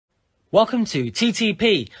Welcome to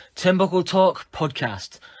TTP, Turnbuckle Talk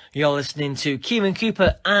Podcast. You're listening to Kieran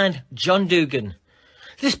Cooper and John Dugan.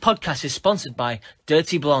 This podcast is sponsored by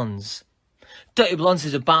Dirty Blondes. Dirty Blondes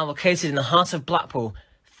is a bar located in the heart of Blackpool,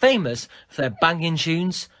 famous for their banging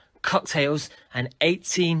tunes, cocktails and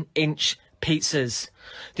 18-inch pizzas.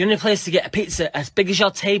 The only place to get a pizza as big as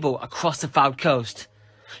your table across the Fylde Coast.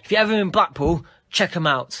 If you're ever in Blackpool, check them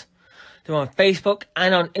out. They're on Facebook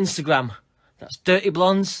and on Instagram. That's Dirty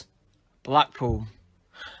Blondes Blackpool.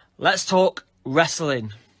 Let's talk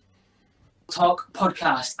wrestling. Talk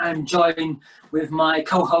podcast. I'm joined with my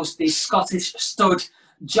co-host, the Scottish stud,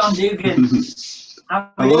 John Dugan.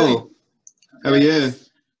 Hello. How are you?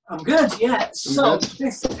 I'm good, yeah. So good.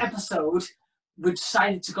 This episode, we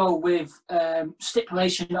decided to go with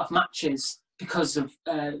stipulation of matches because of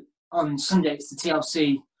on Sunday it's the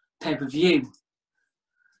TLC pay-per-view.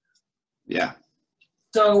 Yeah.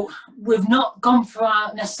 So we've not gone for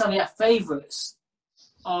necessarily our favourites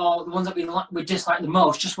or the ones that we dislike the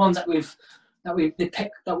most. Just ones that we've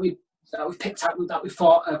picked out that we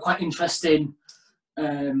thought are quite interesting,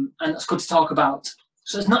 and that's good to talk about.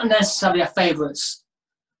 So it's not necessarily our favourites.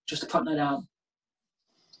 Just to point that out.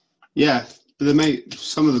 Yeah, but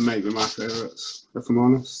some of them might be my favourites, if I'm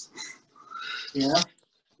honest. Yeah.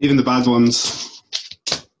 Even the bad ones.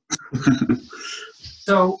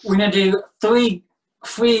 So we're gonna do three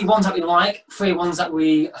ones that we like, three ones that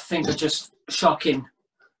we think are just shocking.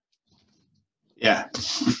 Yeah.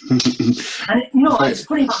 And you know, it's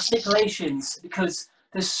funny about stipulations because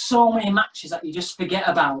there's so many matches that you just forget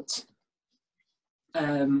about.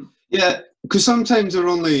 Yeah, because sometimes they're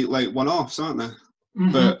only like one-offs, aren't they?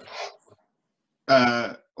 Mm-hmm.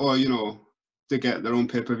 But, or you know, they get their own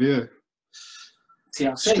pay-per-view.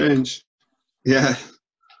 TLC. Strange. Yeah.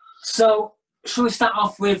 So, shall we start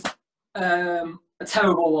off with a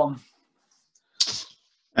terrible one?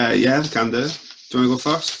 Yeah, can do. Do you want to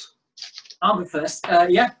go first? I'll be first.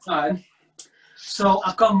 Yeah, fine. So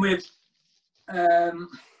I've gone with the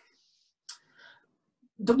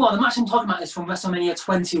match I'm talking about is from WrestleMania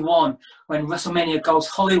 21 when WrestleMania goes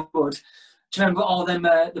Hollywood. Do you remember all them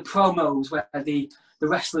the promos where the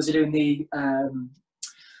wrestlers are doing the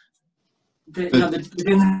they're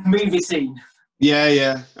doing the movie scene?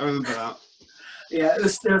 Yeah, I remember that. Yeah,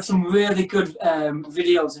 there were some really good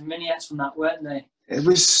videos and vignettes from that, weren't they? It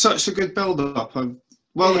was such a good build-up.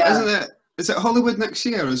 Well, Yeah. Isn't it? Is it Hollywood next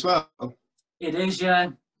year as well? It is,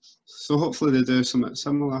 yeah. So hopefully they do something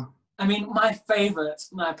similar. I mean, my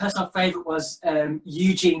personal favourite was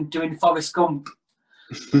Eugene doing Forrest Gump.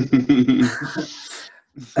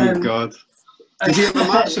 Oh God! Did he have a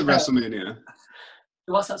match at WrestleMania?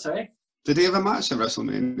 What's that? Sorry. Did he have a match at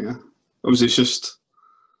WrestleMania, or was it just?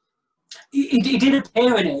 He did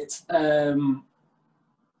appear in it.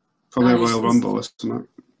 Probably a Royal Rumble or something.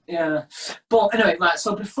 Yeah, but anyway, right.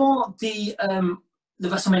 So before the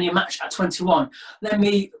WrestleMania match at 21, let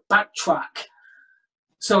me backtrack.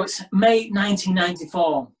 So it's May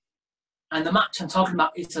 1994, and the match I'm talking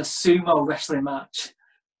about is a sumo wrestling match.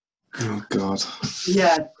 Oh God.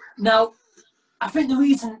 Yeah. Now, I think the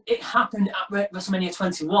reason it happened at WrestleMania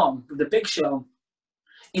 21 with the Big Show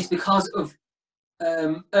is because of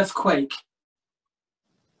Earthquake.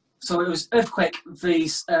 So it was Earthquake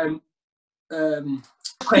vs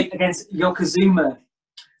Earthquake against Yokozuna,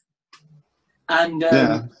 and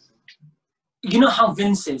Yeah. you know how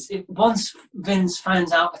Vince is. Once Vince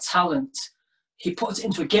finds out a talent, he puts it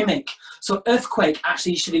into a gimmick. So Earthquake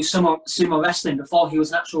actually used to do sumo wrestling before he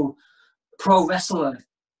was an actual pro wrestler.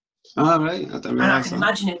 All right, I don't And I realise can that.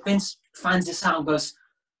 imagine it. Vince finds this out and goes,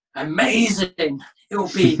 "Amazing! It'll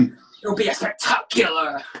be a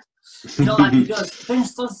spectacular." You know, like he does.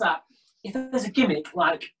 Vince does that. If there's a gimmick,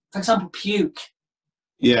 like for example, puke.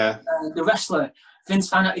 Yeah. The wrestler, Vince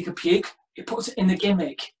found out he could puke. He puts it in the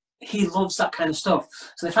gimmick. He loves that kind of stuff.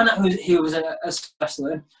 So they found out he was a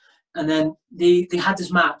wrestler, and then they had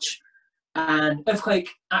this match, and Earthquake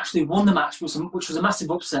actually won the match, which was a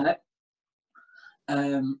massive upset.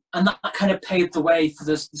 And that kind of paved the way for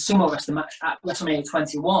the sumo wrestling match at WrestleMania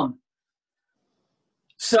 21.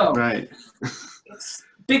 So, Right. it's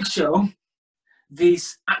Big Show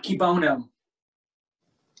vs Akebono.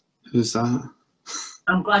 Who's that?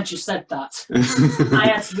 I'm glad you said that. I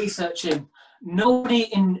had to research him.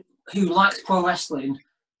 Nobody who likes pro wrestling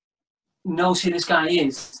knows who this guy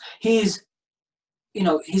is. He's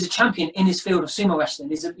a champion in his field of sumo wrestling.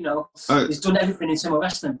 He's done everything in sumo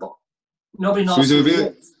wrestling, but nobody knows. So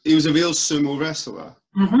he was a real sumo wrestler.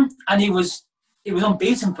 Mm-hmm. And he was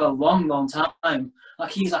unbeaten for a long, long time.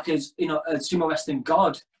 Like he's like a sumo wrestling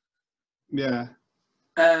god. Yeah.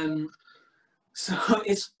 So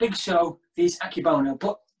it's Big Show vs Akebono,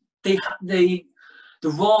 but the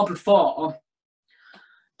Raw before,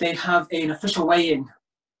 they have an official weigh-in,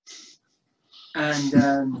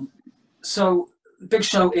 and so Big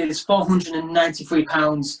Show is 493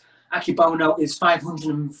 pounds. Akebono is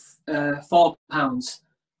 504 pounds.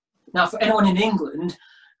 Now, for anyone in England,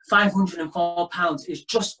 504 pounds is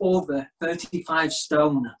just over 35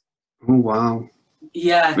 stone. Oh wow!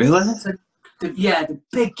 Yeah, Really? So the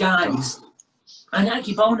big guys. Oh. And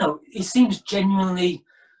Akebono, he seems genuinely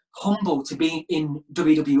humble to be in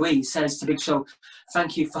WWE. He says to Big Show,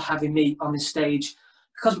 "Thank you for having me on this stage.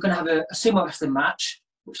 Because we're going to have a sumo wrestling match,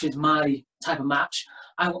 which is my type of match,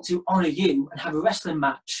 I want to honour you and have a wrestling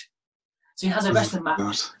match." So he has a wrestling match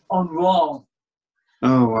God. on Raw.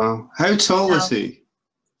 Oh wow! How tall Now, is he?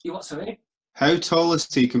 You what? Sorry. How tall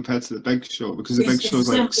is he compared to the Big Show? Because the Big It's Show's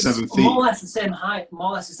the same- like 7 it's feet. more or less the same height. More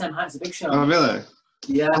or less the same height as the Big Show. Oh really?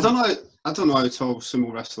 Yeah. I don't know how tall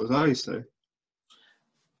sumo wrestlers are. You say?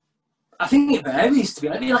 I think it varies, to be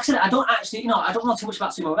honest. Like I said, I don't know too much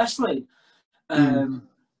about sumo wrestling.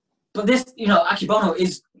 But this, Akebono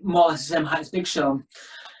is more or less the same height as Big Show.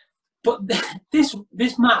 But this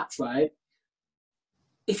match, right?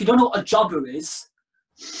 If you don't know what a jobber is,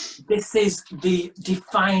 this is the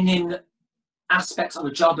defining aspects of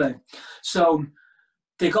a jobber. So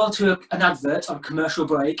they go to an advert or a commercial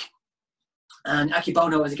break, and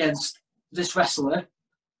Akebono is against this wrestler,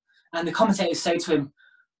 and the commentators say to him,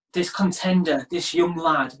 "This contender, this young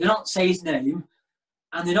lad," they don't say his name,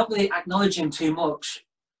 and they don't really acknowledge him too much.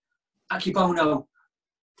 Akebono,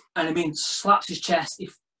 slaps his chest.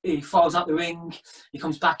 He falls out the ring. He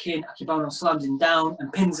comes back in. Akebono slams him down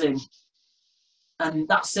and pins him, and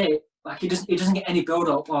that's it. Like he doesn't get any build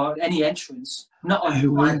up or any entrance. Not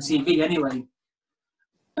on TV anyway.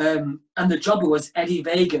 And the jobber was Eddie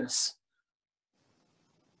Vegas.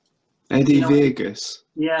 Eddie Vegas?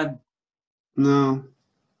 Yeah. No.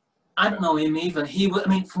 I don't know him either.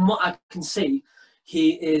 From what I can see,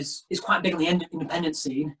 he's quite big on the independent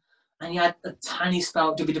scene, and he had a tiny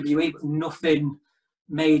spell at WWE, but nothing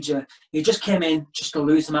major. He just came in just to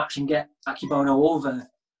lose the match and get Akebono over.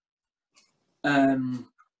 And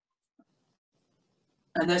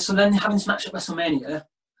then having this match at WrestleMania,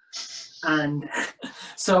 and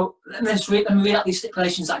so let me read out these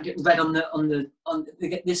stipulations that get read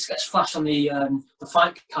this gets flashed on the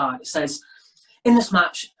fight card. It says, in this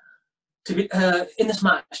match to be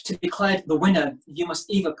declared the winner, you must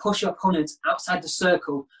either push your opponent outside the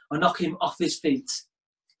circle or knock him off his feet.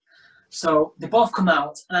 So they both come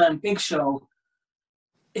out, and Big Show,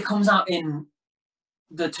 it comes out in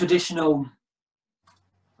the traditional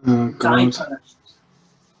diaper,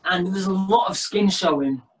 and there's a lot of skin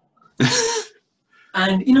showing.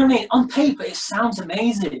 And you know what I mean? On paper, it sounds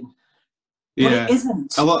amazing, but it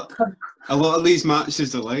isn't. A lot of these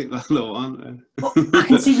matches are like that, though, aren't they? But I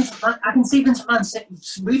can see Vince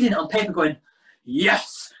McMahon reading it on paper, going,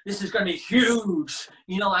 "Yes, this is going to be huge,"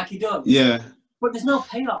 like he does. Yeah. But there's no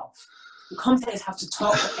payoff. The commentators have to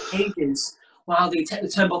talk for ages while they take the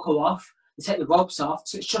turnbuckle off, they take the ropes off,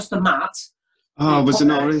 so it's just the mat. Oh, was it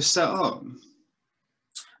not already set up?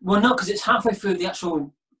 Well, no, because it's halfway through the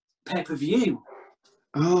actual pay-per-view.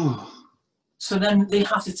 Oh. So then they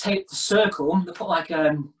have to tape the circle. They put like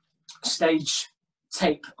stage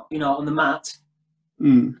tape, on the mat.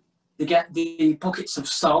 They get the buckets of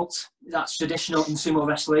salt. That's traditional in sumo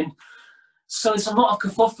wrestling. So there's a lot of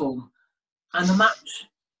kerfuffle. And the match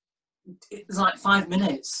is like 5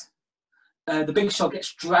 minutes. The Big Show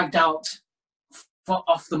gets dragged out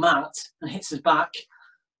off the mat and hits his back.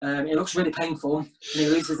 It looks really painful, and he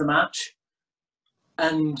loses the match.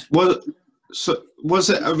 And was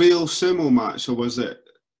it a real sumo match, or was it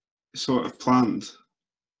sort of planned?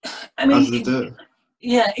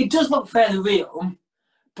 Yeah, it does look fairly real,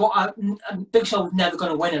 but Big Show was never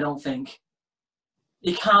going to win. I don't think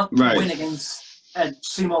he can't win against a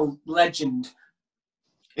sumo legend.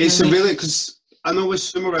 Because I know with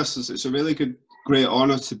sumo wrestlers, it's a really great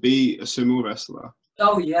honour to be a sumo wrestler.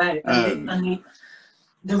 Oh yeah, and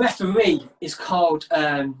the referee is called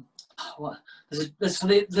the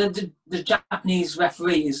Japanese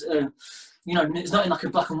referee is it's not in like a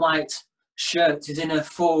black and white shirt. He's in a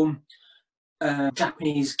full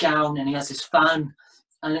Japanese gown, and he has his fan,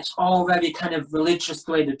 and it's all very kind of religious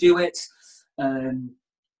the way they do it. And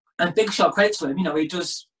Big Show, credit to him, he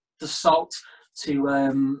does the salt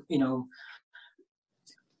to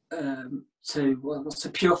to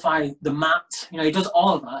purify the mat. He does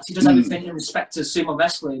all of that. He does everything in respect to sumo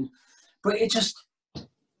wrestling, but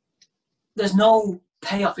there's no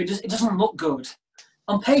payoff. It doesn't look good.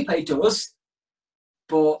 On paper it does,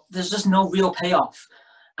 but there's just no real payoff.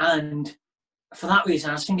 And for that reason,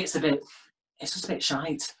 I just think it's a it's just a bit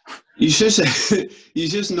shite. You just you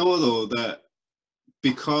just know though that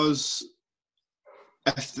because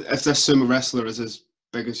if this sumo wrestler is as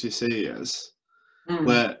big as you say he is,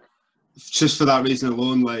 that just for that reason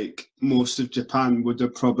alone, like most of Japan would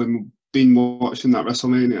have probably been watching that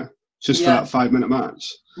WrestleMania just for that 5-minute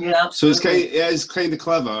match. Yeah, absolutely. So it is kind of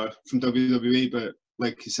clever from WWE, but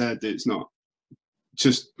like you said, it's not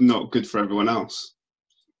just not good for everyone else.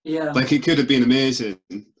 Yeah. Like it could have been amazing.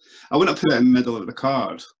 I wouldn't put it in the middle of the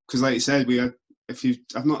card because, like you said,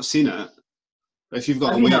 I've not seen it. If you've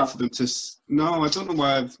got to wait for them to, no, I don't know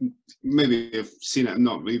why. Maybe I've seen it and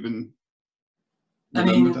not even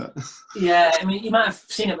remembered it. Yeah, I mean, you might have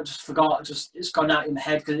seen it but just forgot. It's gone out in the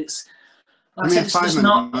head because it's. Like a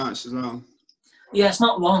 5-minute match as well. Yeah, it's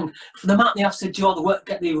not long. For the amount they have to do all the work,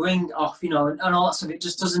 get the ring off, you know, and all that stuff, it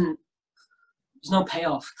just doesn't. There's no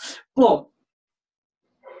payoff. But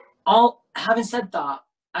having said that,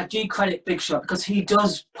 I do credit Big Show because he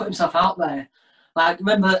does put himself out there. Like,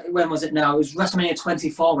 remember when was it now? It was WrestleMania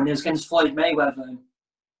 24 when he was against Floyd Mayweather.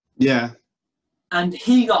 Yeah. And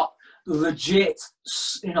he got legit,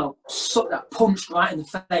 you know, punched right in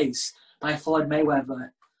the face by Floyd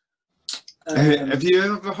Mayweather. Have you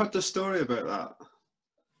ever heard the story about that?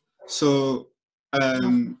 So,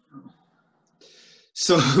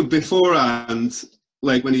 beforehand,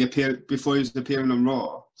 like when before he was appearing on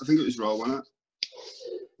Raw, I think it was Raw, wasn't it?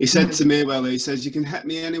 He said to Mayweather, he says, "You can hit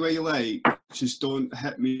me any way you like, just don't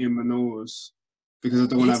hit me in my nose because I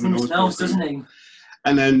don't want to have a nose." Doesn't he?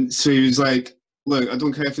 And then so he was like, "Look, I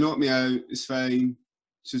don't care if you knock me out, it's fine.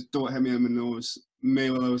 Just don't hit me in my nose."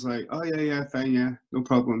 Mayweather was like, "Oh yeah, fine, yeah, no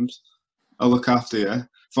problems. I'll look after you."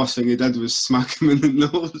 First thing he did was smack him in the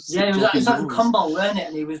nose. Yeah, it was like a combo, weren't it?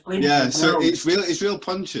 And he was bleeding. Yeah, so it's real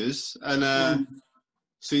punches, and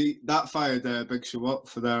so that fired Big Show up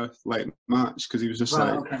for their match because he was just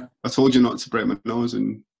I told you not to break my nose,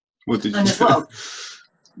 and what did you do? As well,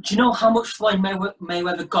 do you know how much Floyd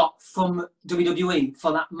Mayweather got from WWE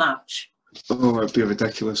for that match? Oh, it'd be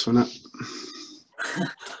ridiculous, wouldn't it?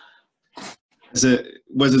 Is it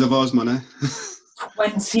Wizard of Oz money?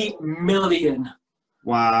 20 million.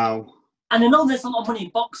 Wow. And I know there's a lot of money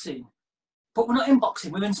in boxing, but we're not in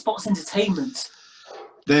boxing, we're in sports entertainment.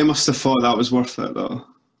 They must have thought that was worth it, though.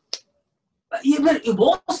 Yeah, it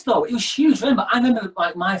was, though. It was huge. I remember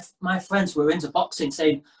like my friends who were into boxing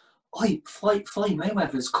saying, "Oh, Floyd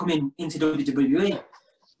Mayweather's coming into WWE."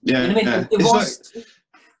 Yeah, you know what I mean? It was.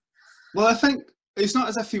 Well, I think it's not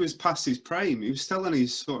as if he was past his prime. He was still in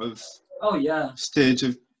his sort of stage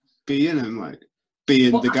of being him, like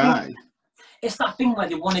being the guy. It's that thing where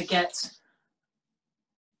they want to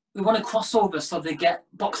cross over so they get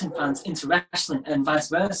boxing fans into wrestling and vice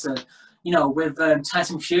versa. You know, with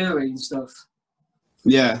Tyson Fury and stuff.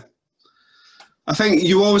 Yeah, I think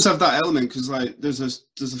you always have that element because, like, there's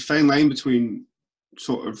a fine line between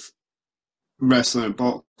sort of wrestling and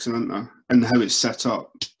boxing, isn't there? And how it's set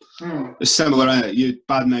up. It's similar, isn't it? You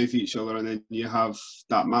badmouth each other, and then you have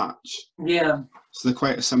that match. Yeah. So they're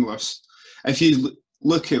quite similar. If you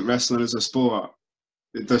look at wrestling as a sport,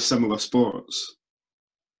 they're similar sports.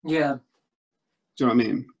 Yeah. Do you know what I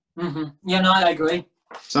mean? Mm-hmm. Yeah, no, I agree.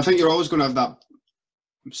 So I think you're always going to have that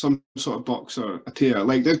some sort of boxer appear.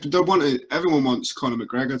 Like everyone wants Conor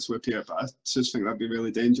McGregor to appear, but I just think that'd be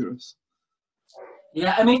really dangerous.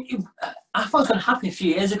 Yeah, I mean, I thought it was going to happen a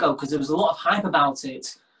few years ago because there was a lot of hype about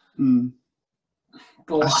it.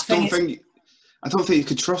 But I don't think you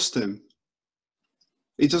could trust him.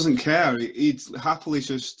 He doesn't care. He'd happily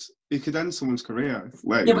he could end someone's career.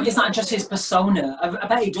 But it's not just his persona. I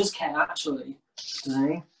bet he does care, actually,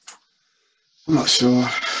 doesn't he? I'm not sure.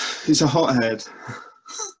 He's a hothead.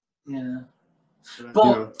 Yeah.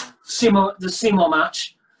 But the sumo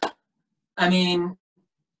match, I mean,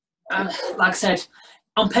 like I said,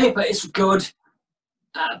 on paper it's good,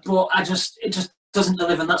 but it just doesn't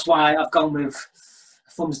deliver, and that's why I've gone with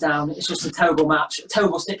thumbs down. It's just a terrible match, a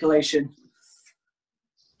terrible stipulation.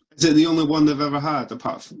 Is it the only one they've ever had?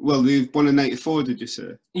 Apart from, well, they've won in '94, did you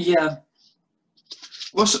say? Yeah.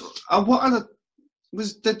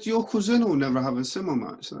 Did Yokozuna never have a sumo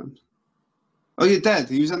match then? Oh, you're dead.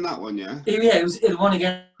 He was in that one, yeah? Yeah, it was the one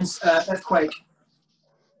against Earthquake.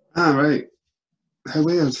 Ah, right. How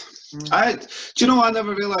weird. Do you know, I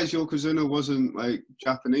never realised Yokozuna wasn't like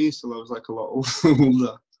Japanese till I was like a lot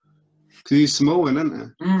older. Because he's Samoan,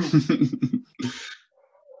 isn't he?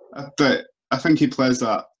 But I think he plays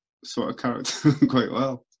that sort of character quite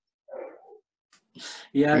well.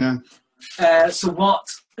 Yeah. So what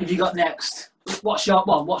have you got next? What's your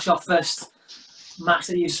first match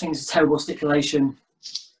that you think is a terrible stipulation?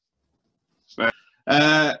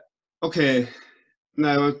 Right. Okay.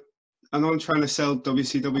 Now, know I'm trying to sell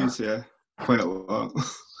WCW to you quite a lot,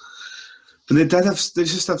 but they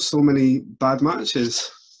just have so many bad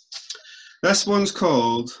matches. This one's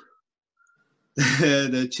called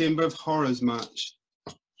the Chamber of Horrors match.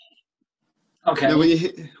 Okay. Now,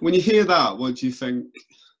 when you hear that, what do you think?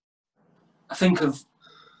 I think of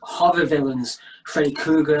horror villains, Freddy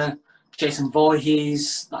Krueger, Jason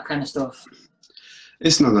Voorhees, that kind of stuff.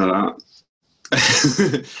 It's none of that.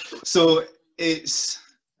 So it's,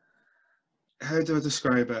 how do I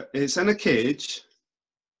describe it? It's in a cage,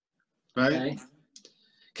 right? Okay.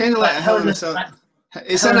 Kind of like a Hell in a Cell.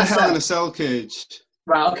 It's in a Hell in a Cell cage.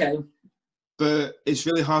 Right, okay. But it's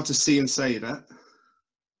really hard to see inside it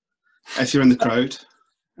if you're in the crowd.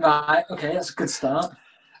 Right, okay, that's a good start.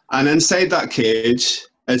 And inside that cage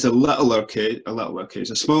is a smaller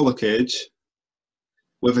cage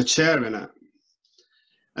with a chair in it.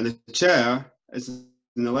 And the chair is an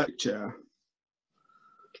electric chair.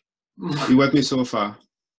 You with me so far?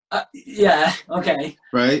 Yeah, okay.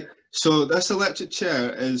 Right? So this electric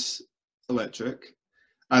chair is electric,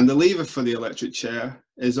 and the lever for the electric chair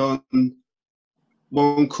is on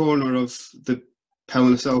one corner of the Hell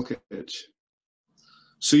in a Cell cage.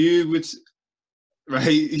 So you would, right,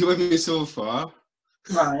 you with me so far?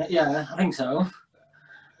 Right, yeah, I think so.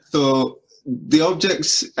 So the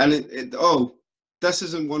objects, and this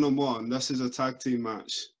isn't one-on-one, this is a tag team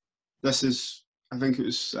match. This is, I think it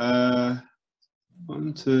was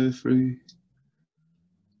 1, 2, 3.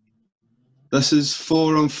 This is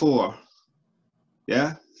 4-on-4.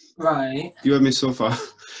 Yeah? Right. You with me so far?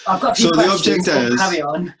 I've got a few questions, carry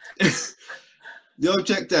on. The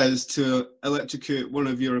object is to electrocute one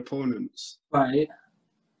of your opponents. Right.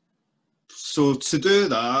 So to do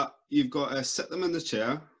that, you've got to sit them in the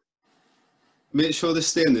chair, make sure they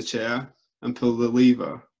stay in the chair, and pull the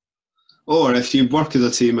lever. Or if you work as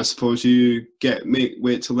a team, I suppose you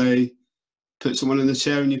wait till they put someone in the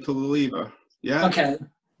chair and you pull the lever. Yeah? Okay.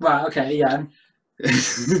 Right, okay, yeah.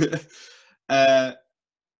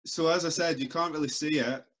 So as I said, you can't really see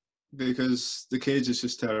it because the cage is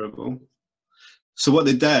just terrible. So what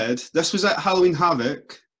they did, this was at Halloween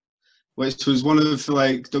Havoc, which was one of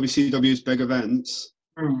like WCW's big events.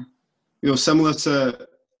 Mm. You know, similar to,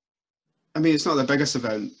 I mean, it's not the biggest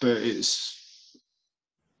event, but it's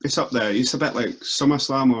up there. It's a bit like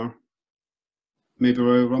SummerSlam or maybe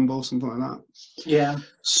Royal Rumble, something like that. Yeah.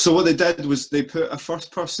 So what they did was they put a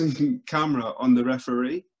first-person camera on the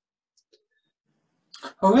referee.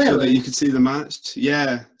 Oh, really? So that you could see the match.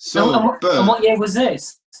 Yeah. So, and what year was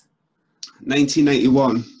this?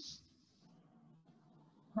 1991.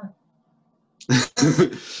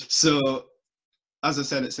 So, as I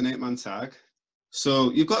said, it's an 8-man tag.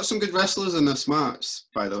 So you've got some good wrestlers in this match,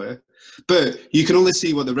 by the way, but you can only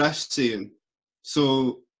see what the ref's seeing.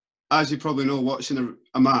 So, as you probably know, watching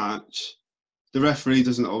a match, the referee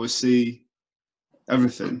doesn't always see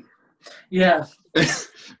everything. Yeah.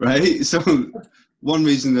 Right? So, one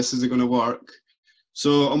reason this isn't going to work.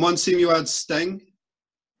 So, on one team you had Sting,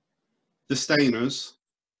 the Steiners,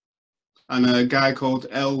 and a guy called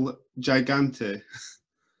El Gigante,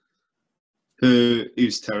 who he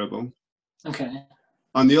was terrible. Okay.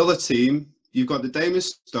 On the other team, you've got the Diamond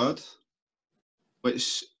Stud,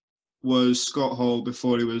 which was Scott Hall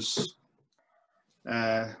before he was,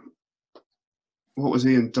 what was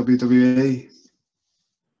he in WWE?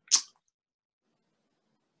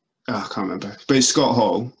 Oh, I can't remember. But it's Scott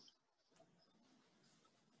Hall.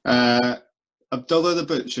 Abdullah the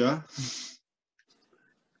Butcher,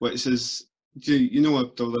 which is, you know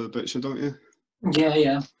Abdullah the Butcher, don't you?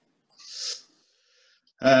 Yeah,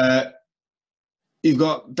 yeah. You've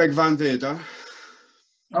got Big Van Vader.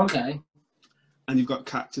 Okay. And you've got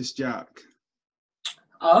Cactus Jack.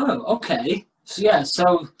 Oh, okay. So, yeah,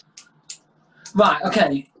 so... Right,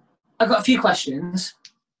 okay. I've got a few questions.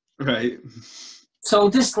 Right. So,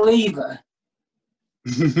 this lever,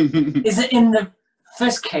 is it in the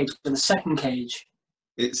first cage or the second cage?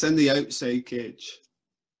 It's in the outside cage.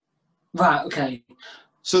 Right, okay.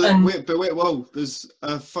 So, wait, whoa, there's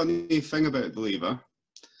a funny thing about the lever.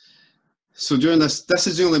 So during this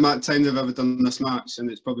is the only time they've ever done this match, and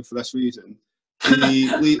it's probably for this reason.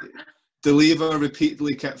 The lever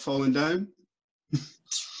repeatedly kept falling down.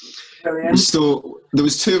 Brilliant. So there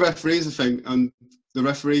was 2 referees, I think, and the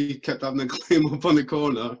referee kept having to climb up on the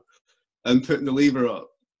corner and putting the lever up,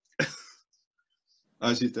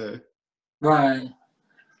 as you do. Right.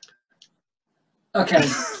 Okay.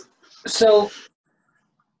 So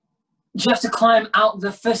do you have to climb out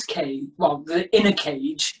the first cage, well, the inner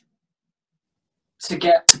cage, to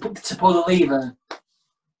pull the lever?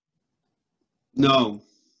 No.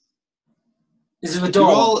 Is there a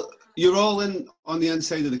door? you're all in on the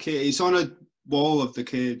inside of the cage. It's on a wall of the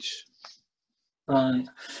cage. Right.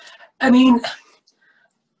 I mean,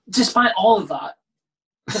 despite all of that,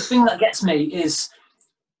 the thing that gets me is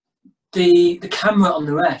the camera on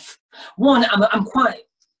the ref. One, I'm quite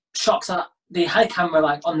shocked that they had a camera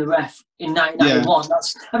like on the ref in 1991. Yeah.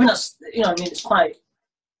 That's it's quite.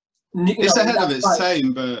 It's ahead of its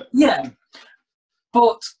time, but yeah.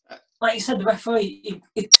 But like you said, the referee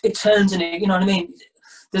it turns and you know what I mean.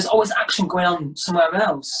 There's always action going on somewhere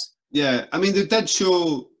else. Yeah, I mean they did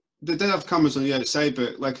have cameras on the outside,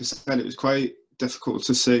 but like I said, it was quite difficult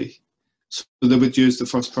to see. So they would use the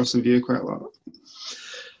first person view quite a lot.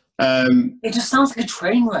 It just sounds like a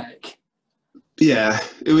train wreck. Yeah,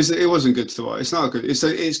 it wasn't good to watch. It's not good.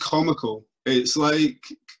 It's comical. It's like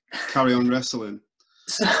Carry On Wrestling.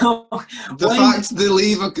 So the fact the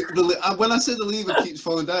lever, when I say the lever keeps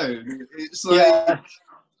falling down, it's like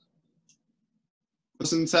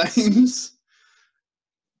sometimes.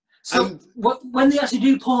 So when they actually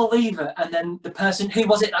do pull a lever, and then the person, who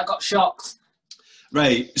was it that got shocked?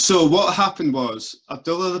 Right. So what happened was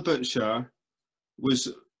Abdullah the Butcher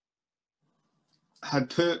had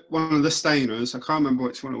put one of the Steiners. I can't remember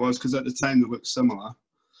which one it was because at the time they looked similar.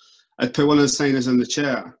 I'd put one of the Steiners in the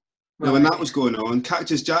chair. Right. Now when that was going on,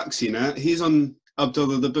 Cactus Jack seen it. He's on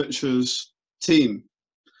Abdullah the Butcher's team,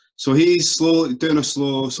 so he's doing a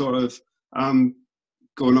slow sort of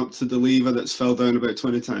going up to the lever that's fell down about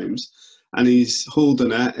 20 times, and he's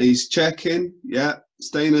holding it. He's checking. Yeah,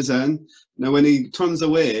 Steiner's in. Now when he turns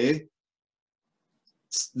away,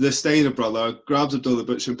 the Steiner brother grabs Abdullah the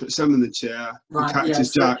Butcher and puts him in the chair. Right, and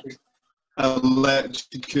Cactus Jack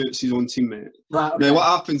electrocutes his own teammate. Right, okay. Now what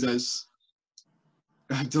happens is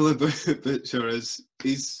Abdullah Butcher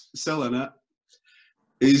he's selling it.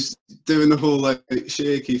 He's doing the whole like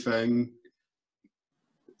shaky thing.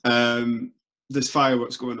 There's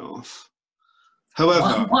fireworks going off.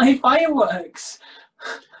 However, why fireworks?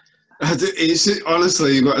 It's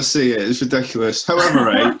honestly, you've got to see it. It's ridiculous. However,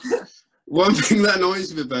 right, one thing that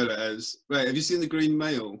annoys me about it is, right, have you seen the Green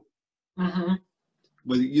Mile? Mm-hmm.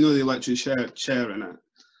 Well, you know the electric chair in it.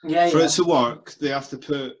 Yeah. For it to work, they have to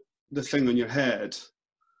put the thing on your head.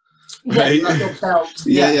 Right?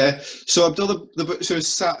 Yeah. So Abdullah the Butcher is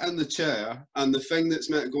sat in the chair, and the thing that's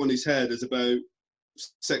meant to go on his head is about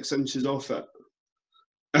 6 inches off it.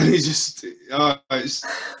 And he just,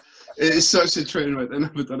 it's such a train wreck. They've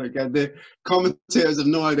never done it again. The commentators have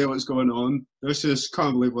no idea what's going on. They just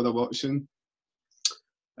can't believe what they're watching.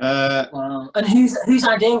 Wow. And whose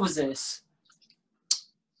idea was this?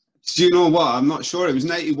 Do you know what? I'm not sure. It was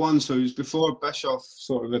 91, so it was before Bischoff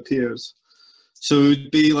sort of appears. So it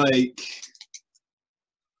would be like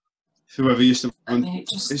whoever used to run.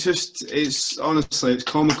 It's honestly, it's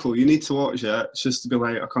comical. You need to watch it just to be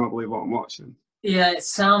like, I can't believe what I'm watching. Yeah, it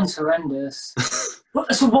sounds horrendous.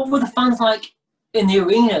 So what were the fans like in the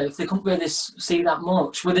arena if they couldn't really see that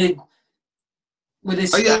much? Were they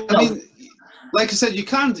yeah, I mean, like I said, you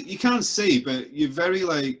can't see, but you're very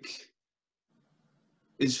like,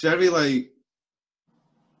 it's very like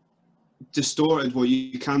distorted what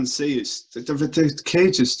you can see. It's the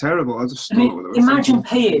cage is terrible. I mean, imagine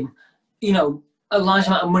paying, a large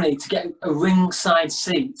amount of money to get a ringside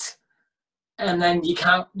seat, and then you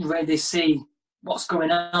can't really see what's going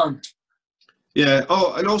on. Yeah.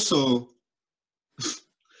 Oh, and also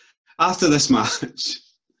after this match,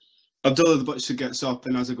 Abdullah the Butcher gets up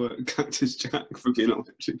and has a go at Cactus Jack for being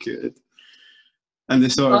electrocuted. And they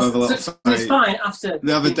sort of have a little fight. It's fine after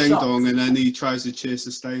they have a ding dong, and then he tries to chase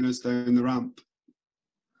the Steiners down the ramp.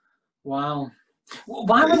 Wow.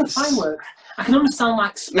 Why were the fireworks? I can understand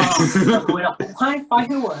like sparks going off, but why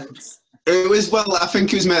fireworks? It was, I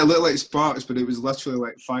think it was meant to look like sparks, but it was literally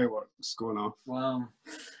like fireworks going off. Wow.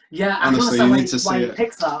 Yeah, honestly, I understand why you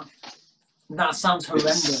picked that. That sounds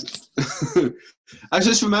horrendous. I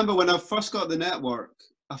just remember when I first got the network,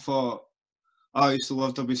 I thought, I used to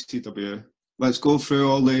love WCW. Let's go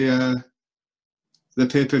through all the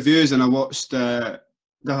pay-per-views, and I watched the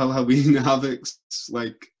Halloween Havocs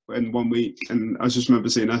like in 1 week, and I just remember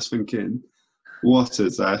seeing this thinking, what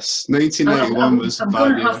is this? 1991 was I'm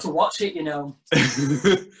going to have to watch it,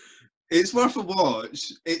 It's worth a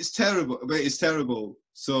watch. It's terrible, but it's terrible.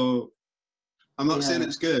 So I'm not saying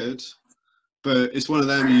it's good, but it's one of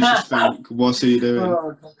them you just think, what's he doing?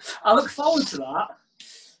 Oh, I look forward to that.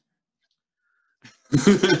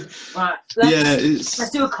 Right, let's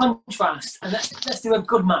do a contrast, and let's do a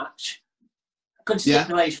good match. Good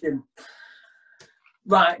stipulation. Yeah.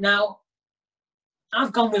 Right, now,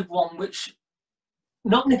 I've gone with one which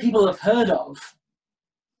not many people have heard of.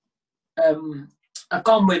 I've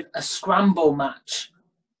gone with a scramble match.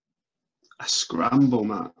 A scramble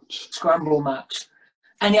match. Scramble match.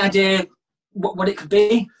 Any idea what it could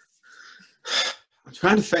be? I'm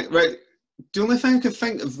trying to think. Right, the only thing I can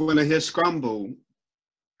think of when I hear scramble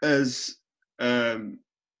is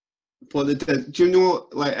what they did. Do you know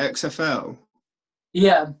like XFL?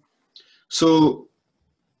 Yeah. So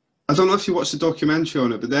I don't know if you watched the documentary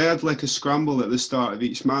on it, but they had like a scramble at the start of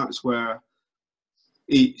each match where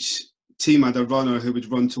each team had a runner who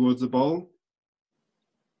would run towards the ball,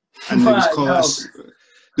 and they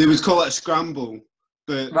would call it a scramble,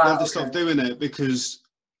 but they had to stop doing it because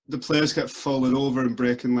the players kept falling over and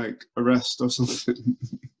breaking like a wrist or something.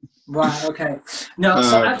 Right. Okay. No.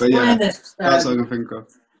 So explain this. That's all I can think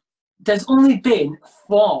of. There's only been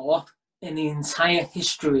 4 in the entire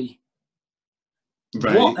history.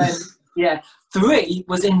 Right. 3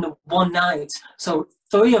 was in the one night. So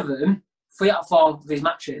 3 out of 4 of these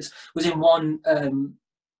matches was in one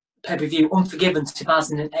pay-per-view, Unforgiven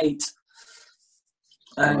 2008.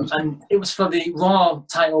 And it was for the Raw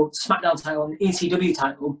title, SmackDown title, and ECW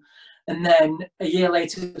title. And then a year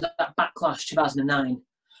later, that Backlash 2009.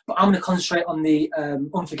 But I'm going to concentrate on the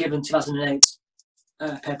Unforgiven 2008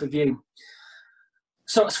 pay-per-view.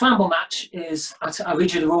 So a scramble match is, I'll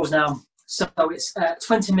read you the rules now. So it's a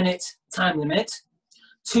 20-minute time limit.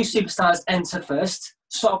 2 superstars enter first,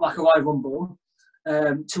 sort of like a Royal Rumble.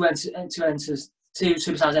 2 superstars enter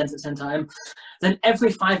at the same time. Then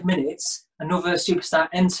every 5 minutes, another superstar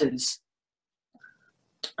enters.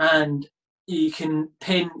 And you can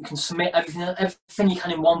pin, you can submit everything you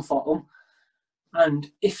can in one fall.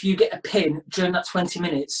 And if you get a pin during that 20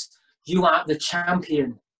 minutes, you are the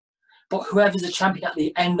champion. But whoever's the champion at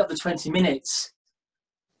the end of the 20 minutes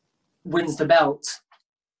wins the belt.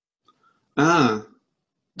 Ah.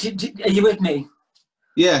 Are you with me?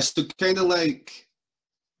 Yes, so kind of like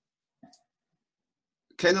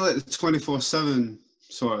the 24/7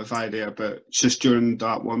 sort of idea, but just during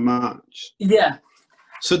that one match. Yeah.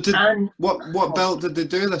 So what belt did they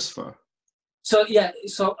do this for? So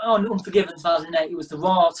on Unforgiven 2008, it was the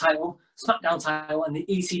Raw title, SmackDown title, and the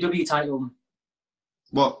ECW title.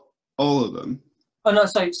 What? All of them? Oh no,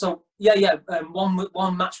 so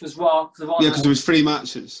one match was Raw for the Raw. Yeah, because there was 3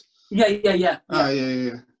 matches. Yeah. Ah,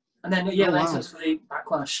 yeah. And then later it was for the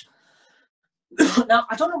Backlash. Now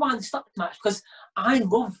I don't know why they stopped the match, because I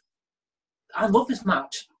love this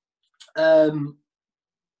match. For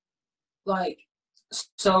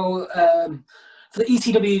the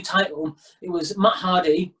ECW title, it was Matt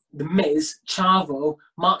Hardy, The Miz, Chavo,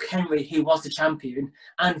 Mark Henry, who was the champion,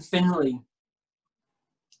 and Finlay.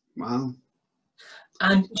 Wow.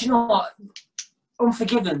 And do you know what?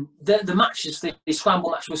 Unforgiven, the matches, the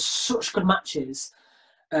scramble match, was such good matches.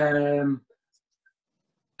 And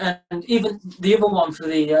even the other one for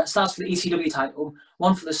the starts for the ECW title,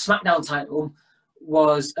 one for the SmackDown title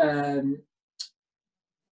was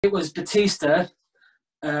it was Batista,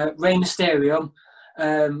 Rey Mysterio,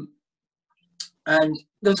 and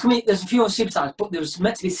there's a few other superstars, but there was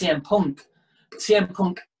meant to be CM Punk, but CM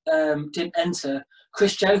Punk didn't enter.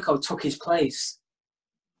 Chris Jericho took his place.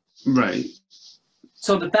 Right.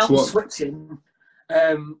 So the belt was switching,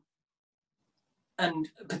 and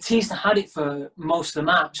Batista had it for most of the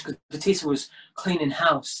match because Batista was cleaning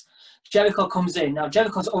house. Jericho comes in. Now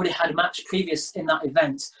Jericho's already had a match previous in that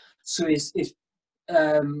event, so you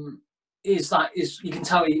can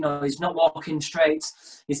tell he's not walking straight.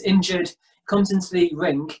 He's injured. Comes into the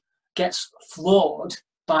ring, gets floored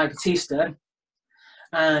by Batista,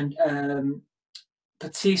 and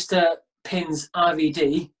Batista pins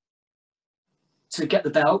RVD to get the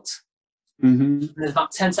belt. Mm-hmm. There's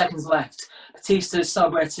about 10 seconds left. Batista's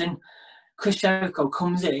celebrating. Chris Jericho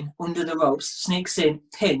comes in under the ropes, sneaks in,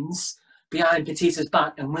 pins behind Batista's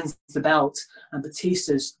back, and wins the belt. And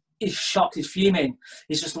Batista's shocked, he's fuming.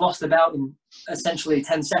 He's just lost the belt in essentially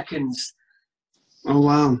 10 seconds. Oh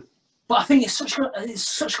wow! But I think it's such a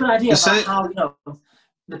good idea about how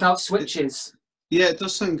the belt switches. Yeah, it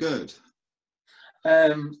does sound good.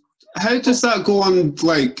 How does that go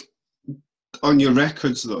on your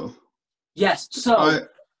records though? Yes, so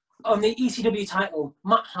on the ECW title,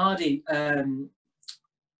 Matt Hardy had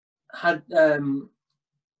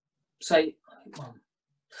so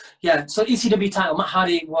ECW title, Matt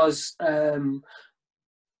Hardy was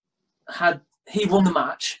he won the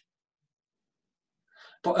match,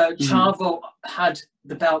 but Chavo had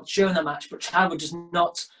the belt during the match, but Chavo does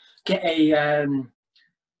not get a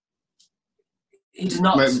he does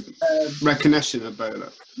not recognition about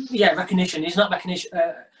it. Yeah, recognition. He's not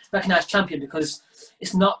recognized champion because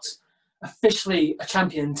it's not officially a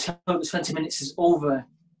champion until the 20 minutes is over.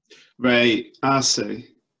 Right, I see.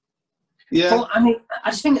 Yeah. But I mean,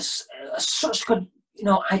 I just think it's such good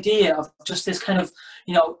idea of just this kind of,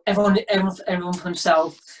 everyone for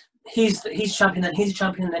himself. He's champion, then he's a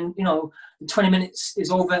champion, and then 20 minutes is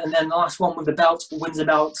over, and then the last one with the belt wins the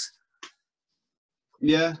belt.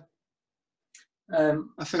 Yeah. I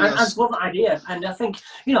think I just love that idea, and I think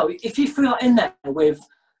if you threw that in there with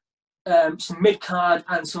some mid card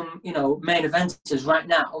and some main eventers right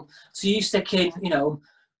now, so you stick in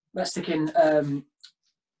let's stick in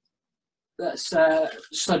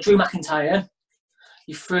so Drew McIntyre,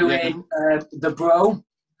 you threw in the Bro,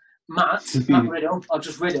 Matt Riddle, or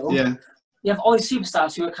just Riddle. Yeah. You have all these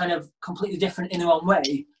superstars who are kind of completely different in their own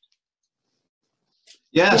way.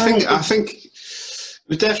 Yeah, I think it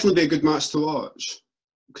would definitely be a good match to watch,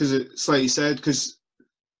 because it's like you said, because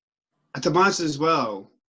I'd imagine as well,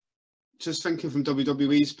 just thinking from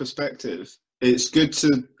WWE's perspective, it's good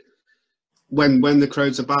to, when the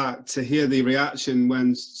crowds are back, to hear the reaction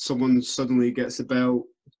when someone suddenly gets a belt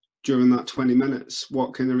during that 20 minutes.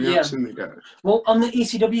 What kind of reaction they get? Well, on the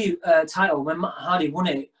ECW title, when Matt Hardy won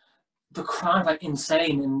it, the crowd went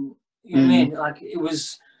insane, and you know what I mean? Like, it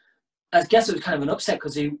was, I guess it was kind of an upset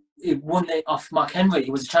because he won it off Mark Henry.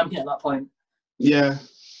 He was a champion at that point. Yeah,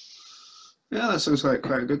 that sounds like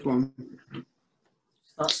quite a good one.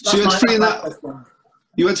 So you had three in that.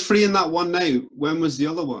 You had three in that one night. When was the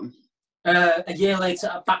other one? A year later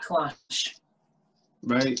at Backlash.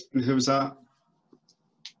 Right, and who was that?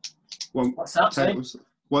 What's that?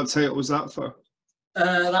 What title was that for?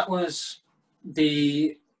 That was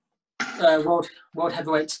the World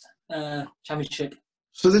Heavyweight Championship.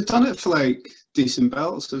 So they've done it for like decent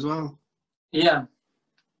belts as well. Yeah.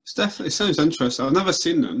 It sounds interesting. I've never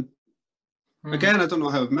seen them. Again, I don't know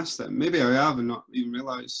how I've missed them. Maybe I have and not even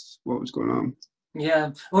realised what was going on.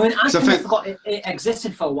 Yeah. Well, I mean, I forgot it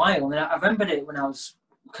existed for a while. I mean, I remembered it when I was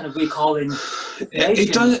kind of recalling.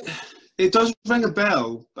 It does ring a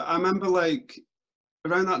bell, but I remember like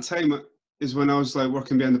around that time is when I was like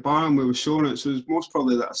working behind the bar and we were showing it. So it was most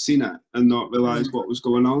probably that I've seen it and not realised what was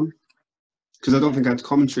going on, because I don't think I had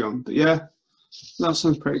commentary on. But yeah, that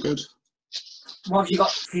sounds pretty good. What have you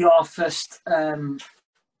got for your first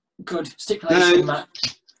good stipulation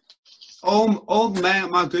match? All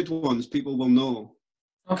my good ones people will know.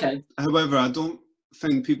 Okay. However, I don't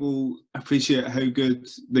think people appreciate how good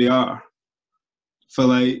they are for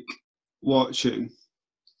like watching.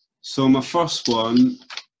 So my first one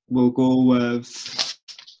will go with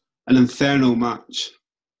an Inferno match.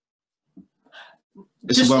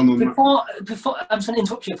 It's just a well-known before I'm just going to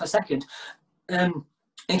interrupt you for a second.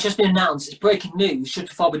 It's just been announced, it's breaking news just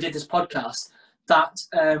before we did this podcast, that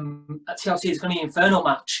at TLC is going to be an Inferno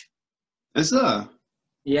match. Is there?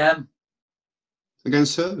 Yeah.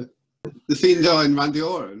 Against who? The Fiend and Randy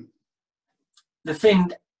Orton? The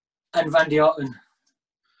Fiend and Randy Orton.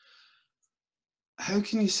 How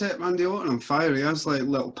can you set Randy Orton on fire? He has like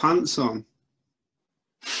little pants on.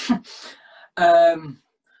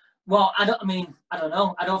 Well, I don't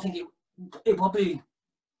know. I don't think it will be.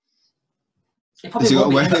 It probably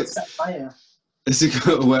won't be set fire. Is he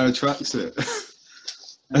got to wear a tracksuit?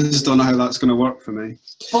 I just don't know how that's going to work for me.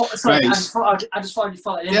 But sorry, right. I just thought you'd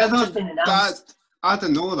follow it in. Yeah, I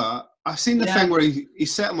didn't know that. I've seen the thing where he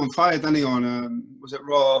set him on fire, didn't he, on, was it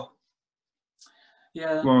Raw?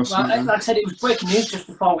 Yeah. Raw, well, like I said, it was breaking news just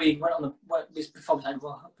before we went on before we started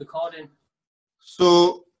recording.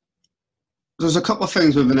 So, there's a couple of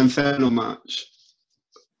things with an Inferno match.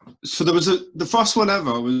 So there was the first one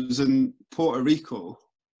ever was in Puerto Rico.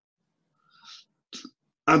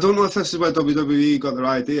 I don't know if this is where WWE got their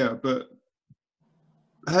idea, but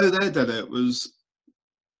how they did it was,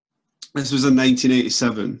 this was in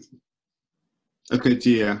 1987, a good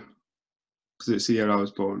year, because it's the year I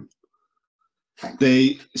was born.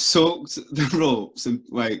 They soaked the ropes in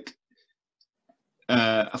like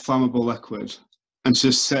a flammable liquid and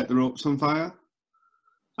just set the ropes on fire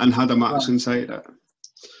and had a match inside it.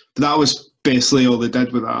 But that was basically all they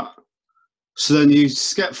did with that. So then you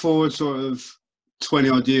skip forward sort of 20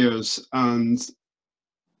 odd years and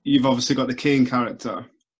you've obviously got the Kane character.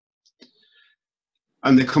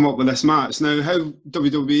 And they come up with this match. Now, how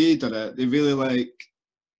WWE did it, they really like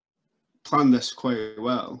planned this quite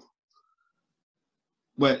well.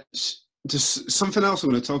 Which, just something else I'm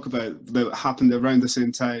going to talk about that happened around the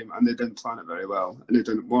same time and they didn't plan it very well and it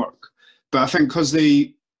didn't work. But I think because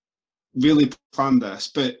they really planned this,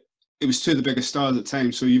 but it was two of the biggest stars at the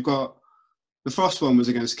time. So you've got, the first one was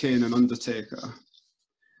against Kane and Undertaker.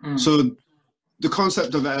 So the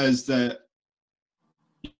concept of it is that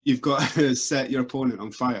you've got to set your opponent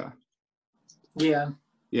on fire. Yeah.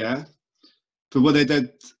 Yeah. But what they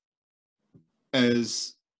did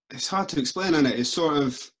is, it's hard to explain, isn't it? It's sort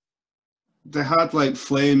of, they had like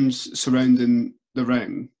flames surrounding the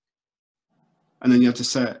ring, and then you have to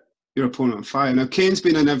set your opponent on fire. Now, Kane's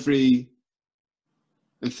been in every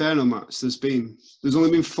Inferno match there's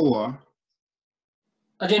only been 4.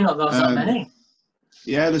 I didn't know there was that many.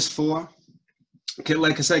 Yeah, there's 4. Okay,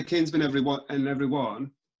 like I said, Kane's been in every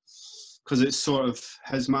one because it's sort of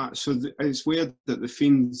his match. So it's weird that the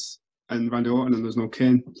Fiend's and Randy Orton and there's no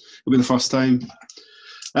Kane. It'll be the first time.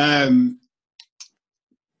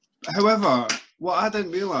 However, what I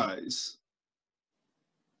didn't realise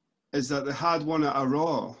is that they had one at a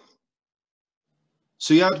Raw.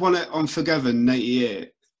 So you had one at Unforgiven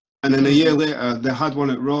 98, and then a year later they had one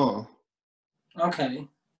at Raw. Okay.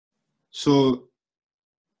 So,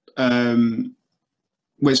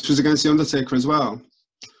 which was against The Undertaker as well,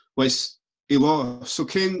 which he lost. So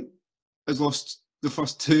Kane has lost the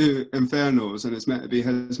first 2 Infernos, and it's meant to be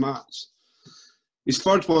his match. His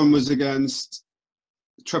third one was against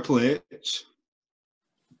Triple H.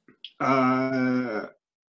 And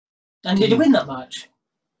did he win that match?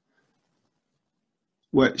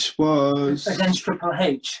 Which was against Triple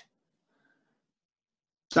H.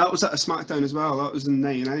 That was at a SmackDown as well. That was in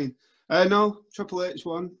 '99. No, Triple H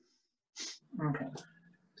won. Okay.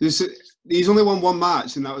 He's only won one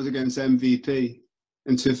match, and that was against MVP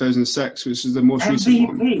in 2006, which is the most recent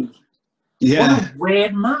one. MVP? Yeah. What a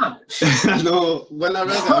weird match. I know. When I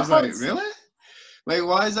read it, I was like, really? Like,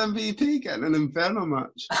 why is MVP getting an Inferno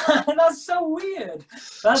match? That's so weird.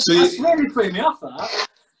 That's really threw me off, that.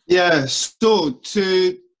 Yeah, so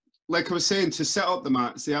like I was saying, to set up the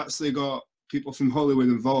match, they actually got people from Hollywood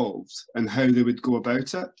involved and how they would go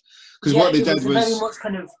about it. Because what they did was very much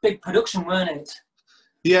kind of big production, weren't it?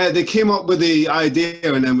 Yeah, they came up with the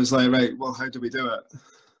idea and then was like, right, well, how do we do it?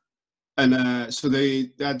 And so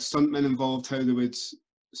they had stuntmen involved, how they would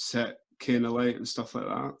set Kane alight and stuff like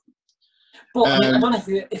that. But I don't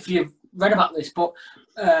know if you've read about this, but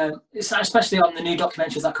it's especially on the new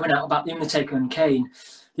documentaries that are coming out about The Undertaker and Kane.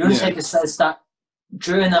 The Undertaker says that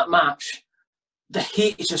during that match, the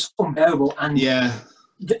heat is just unbearable, and you know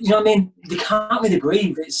what I mean. They can't really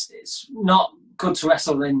breathe. It's not good to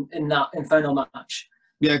wrestle in that Inferno match.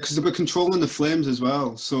 Yeah, because they were controlling the flames as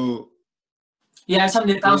well. So yeah, it's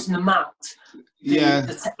something bouncing the mat.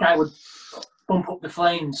 The tech guy would bump up the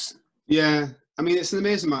flames. Yeah, I mean, it's an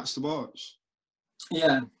amazing match to watch.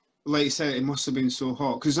 Yeah, like you said, it must have been so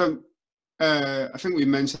hot because I think we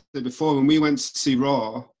mentioned it before when we went to see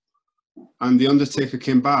Raw, and the Undertaker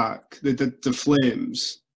came back. They did the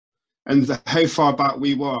flames, and how far back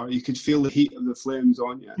we were, you could feel the heat of the flames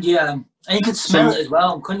on you. Yeah, and you could smell it as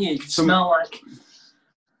well, couldn't you? You could smell like.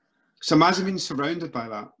 So imagine being surrounded by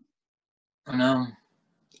that. I know.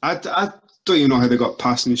 I don't even know how they got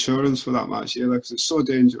past insurance for that match, because it's so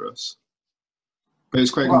dangerous. But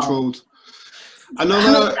it's quite controlled.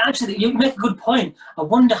 Actually, you make a good point. I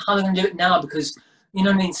wonder how they're going to do it now because, you know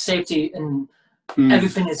what I mean, safety and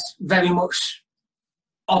everything is very much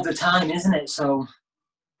of the time, isn't it? So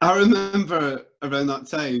I remember around that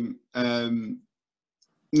time,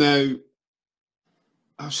 now,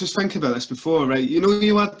 I was just thinking about this before, right? You know,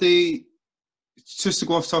 you had just to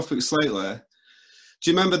go off topic slightly,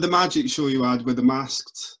 do you remember the magic show you had with the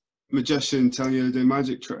masked magician telling you to do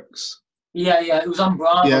magic tricks? Yeah, it was on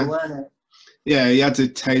Bravo, wasn't it? Yeah, he had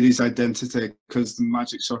to hide his identity because the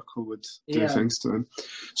magic circle would do things to him.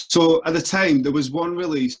 So at the time, there was one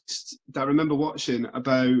released that I remember watching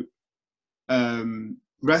about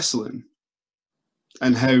wrestling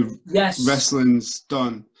and how wrestling's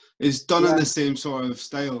done. It's done in the same sort of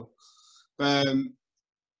style.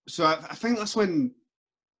 So I think that's when,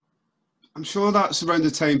 I'm sure that's around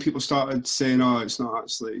the time people started saying, oh, it's not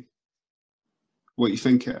actually what you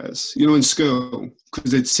think it is. You know, in school,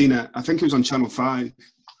 because they'd seen it. I think it was on Channel 5.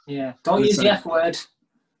 Yeah, don't use the F word.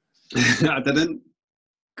 I didn't.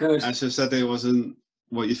 Good. I just said it wasn't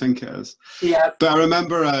what you think it is. Yeah. But I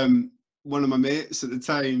remember one of my mates at the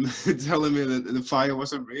time telling me that the fire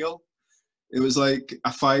wasn't real. It was like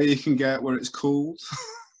a fire you can get where it's cold.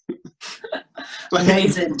 Like,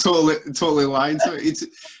 amazing. Totally lying to it.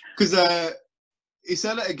 Because he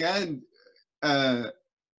said it again.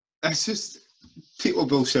 It's just people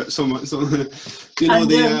bullshit so much. You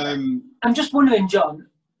know, I'm just wondering, John,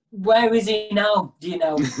 where is he now? Do you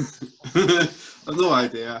know? I've no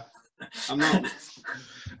idea. I'm not.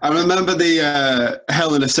 I remember the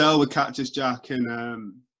Hell in a Cell with Cactus Jack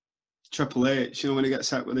and Triple H. You know, when he gets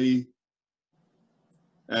hit with the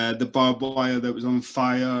barbed wire that was on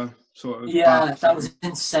fire, sort of. Yeah, that was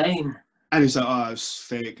insane. And he's like, "Oh, it's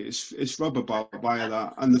fake. It's rubber barbed wire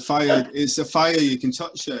that, and the fire. It's a fire you can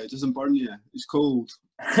touch it. It doesn't burn you. It's cold."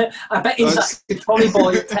 I bet he's like trolley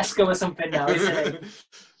boy at Tesco or something now, isn't he?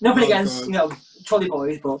 Nothing against, you know, trolley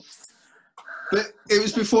boys, but But it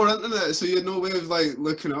was before internet, so you had no way of like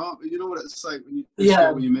looking it up. You know what it's like when you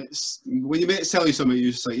when your mates tell you something,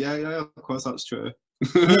 you're just like, yeah, of course that's true.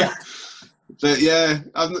 Yeah. But yeah,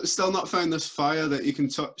 I've still not found this fire that you can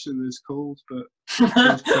touch and is cold, but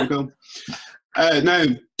it's pretty cool. Now,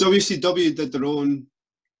 WCW did their own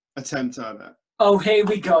attempt at it. Oh, here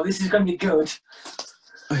we go. This is going to be good.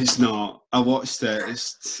 It's not. I watched it.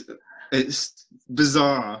 It's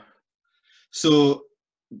bizarre. So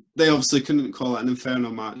they obviously couldn't call it an Inferno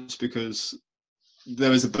match because there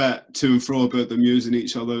was a bet to and fro about them using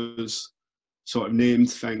each other's sort of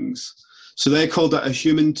named things. So they called it a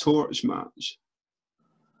Human Torch match.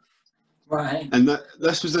 Right. And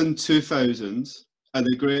this was in 2000 at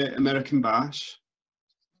the Great American Bash.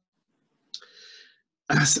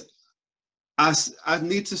 I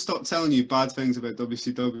need to stop telling you bad things about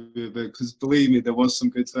WCW because believe me, there was some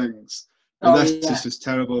good things. And this is just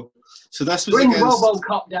terrible. So this was Bring against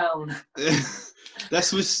RoboCop down.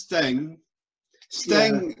 This was Sting.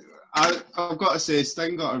 Sting, yeah. I've got to say,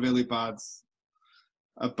 Sting got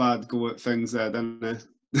a bad go at things there, didn't he?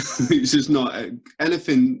 It's just not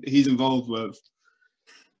anything he's involved with.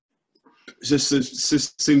 It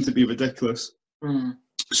just seemed to be ridiculous. Mm.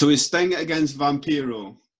 So it's Sting against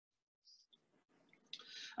Vampiro,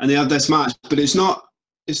 and they had this match, but it's not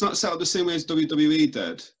set up the same way as WWE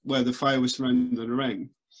did, where the fire was surrounding the ring,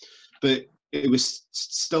 but it was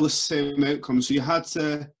still the same outcome. So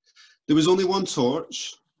there was only one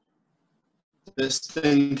torch that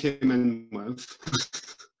Sting came in with,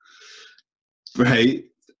 right?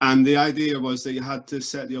 And the idea was that you had to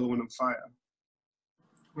set the other one on fire,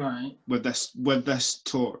 right? With this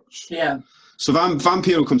torch. Yeah. So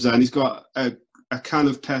Vampiro comes in. He's got a can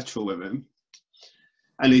of petrol with him,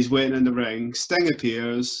 and he's waiting in the ring. Sting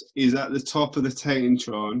appears. He's at the top of the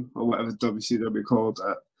Titantron, or whatever WCW called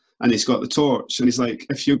it, and he's got the torch. And he's like,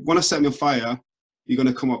 "If you want to set me on fire, you're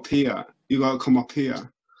going to come up here. You got to come up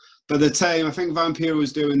here." By the time I think Vampiro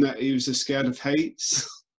was doing that, he was just scared of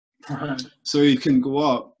heights, so he couldn't go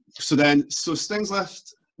up. So Sting's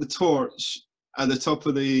left the torch at the top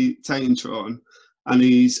of the Titantron, and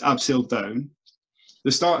he's abseiled down.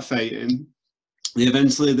 They start fighting.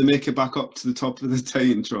 Eventually, they make it back up to the top of the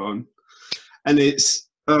Titantron, and it's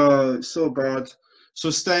so bad. So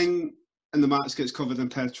Sting in the match gets covered in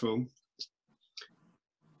petrol,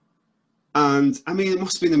 and I mean, it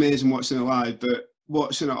must have been amazing watching it live, but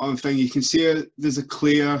watching it on thing, you can see there's a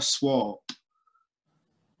clear swap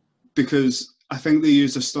because I think they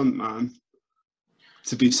used a stuntman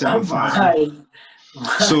to be set on fire. Right.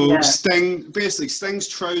 So Sting's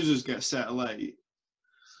trousers get set alight.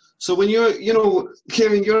 So when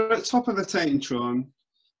Kieran, you're at the top of the Titantron,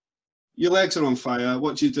 your legs are on fire.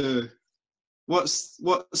 What do you do? What's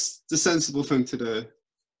the sensible thing to do?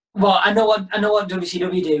 Well, I know what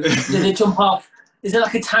WCW do. Do they jump off? Is it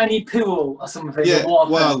like a tiny pool or something? Yeah.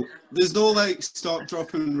 Well, there's no like stop,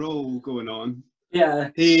 drop, and roll going on.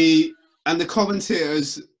 Yeah. And the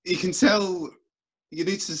commentators, you can tell. You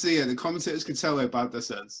need to see it. The commentators can tell how bad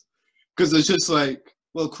this is because it's just like,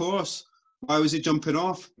 well, of course. Why was he jumping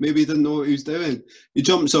off? Maybe he didn't know what he was doing. He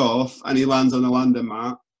jumps off and he lands on the landing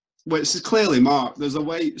mat, which is clearly marked. There's a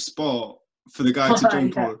white spot for the guy to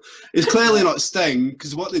jump on. It's clearly not Sting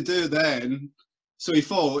because what they do then, so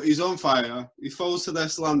he's on fire. He falls to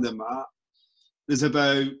this landing mat. There's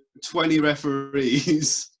about 20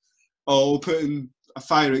 referees all putting a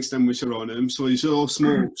fire extinguisher on him, so he's all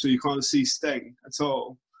smoke, so you can't see Sting at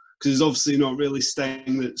all because it's obviously not really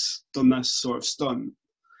Sting that's done this sort of stunt.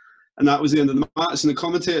 And that was the end of the match. And the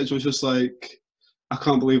commentators was just like, I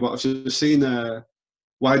can't believe what I've just seen.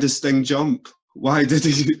 Why does Sting jump? Why did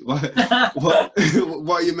he? What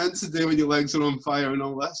are you meant to do when your legs are on fire and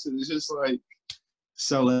all this? And it's just like,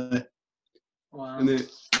 silly. Wow. And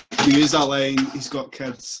he used that line, he's got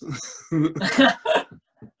kids.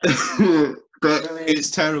 But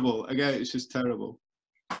it's terrible. Again, it's just terrible.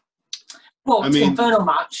 Well, the Inferno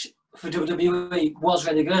match for WWE was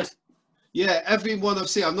really good. Yeah, every one I've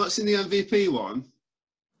seen. I've not seen the MVP one,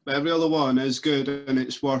 but every other one is good, and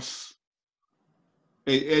it's worth.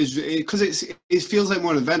 It is because it feels like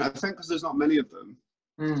more an event. I think because there's not many of them.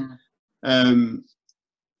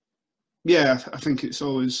 Yeah, I think it's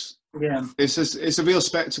always. Yeah. It's a real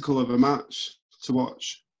spectacle of a match to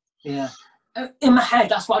watch. Yeah, in my head,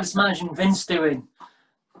 that's what I just imagined Vince doing.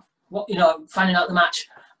 Finding out the match,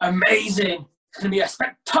 amazing. It's going to be a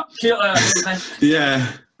spectacular event.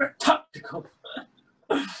 Yeah. Spectacular.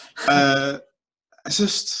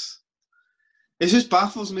 It just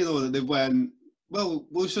baffles me though that they went, well,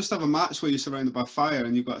 we'll just have a match where you're surrounded by fire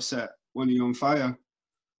and you've got to set when you're on fire.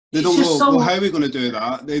 They don't know, well, how are we going to do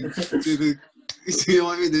that? You know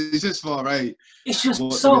what I mean? It's just all right. It's just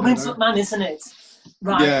so Vince McMahon, isn't it?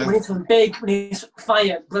 Right, yeah. We need something big, we need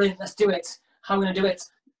fire, brilliant, let's do it. How are we going to do it?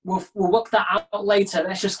 We'll work that out later,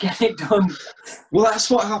 let's just get it done. Well, that's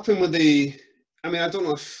what happened with the, I mean, I don't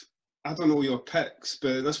know your picks,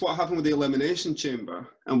 but that's what happened with the Elimination Chamber,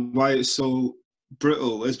 and why it's so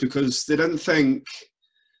brutal is because they didn't think,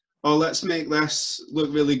 oh, let's make this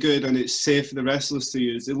look really good and it's safe for the wrestlers to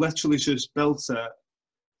use. They literally just built it,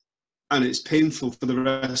 and it's painful for the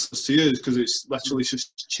wrestlers to use because it's literally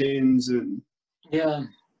just chains and... Yeah.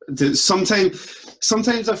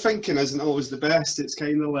 Sometimes our thinking isn't always the best. It's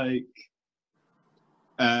kind of like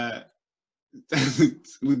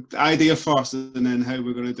with idea first and then how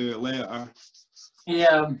we're going to do it later.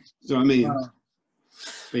 Yeah. Do you know what I mean?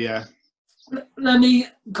 But yeah. Let me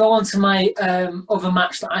go on to my other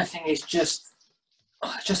match that I think is just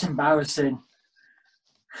embarrassing.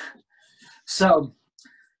 So,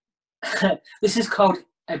 this is called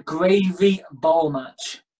a gravy bowl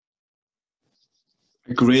match.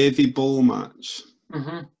 A gravy bowl match?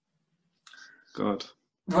 Mm-hmm. God.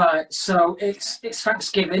 Right, so it's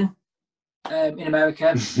Thanksgiving in America.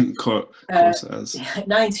 Of course it is.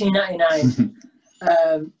 1999.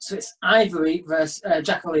 So it's Ivory versus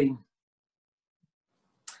Jacqueline.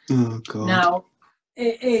 Oh, God. Now,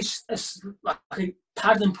 it is like a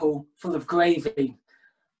paddling pool full of gravy.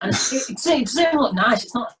 And it doesn't look nice.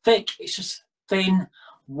 It's not thick. It's just thin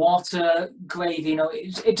water gravy. You know,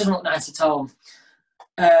 it doesn't look nice at all.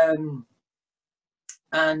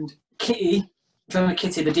 And Kitty, remember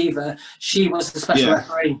Kitty the Diva? She was the special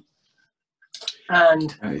referee.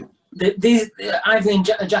 And these Ivory and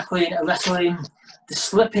Jacqueline are wrestling. They're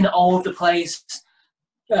slipping all over the place.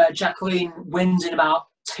 Jacqueline wins in about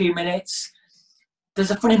 2 minutes.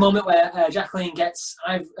 There's a funny moment where Jacqueline gets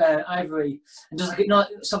Ivory and does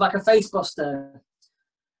like a face buster,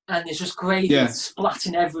 and there's just gravy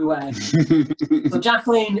splatting everywhere. So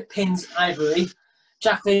Jacqueline pins Ivory.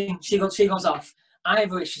 Jacqueline, she goes off.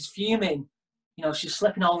 Ivory, she's fuming. You know, she's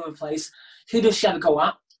slipping all over the place. Who does she have a go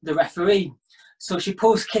at? The referee. So she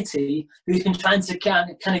pulls Kitty, who's been trying to kind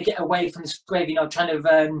of get away from this gravy, you know, trying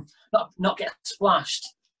to not get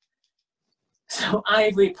splashed. So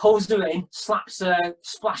Ivory pulls her in, slaps her,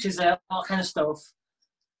 splashes her, all kind of stuff.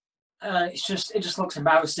 It just looks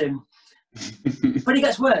embarrassing. But it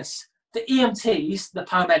gets worse. The EMTs, the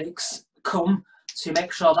paramedics, come to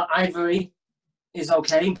make sure that Ivory is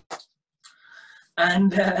okay.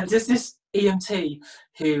 And there's this EMT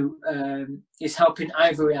who is helping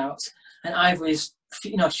Ivory out. And Ivory's,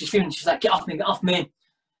 you know, she's feeling, she's like, get off me.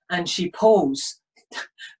 And she pulls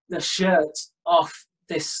the shirt off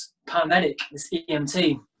this paramedic, this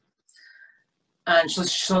EMT. And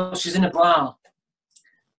so she's in a bra.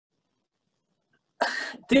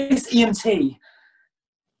 This EMT,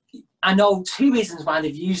 I know 2 reasons why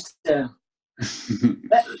they've used her.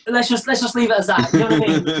 let's just leave it as that. You know what I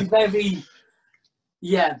mean? She's very,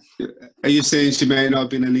 yeah. Are you saying she may not have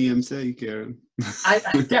been an EMT, Kieran? I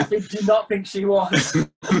definitely do not think she was.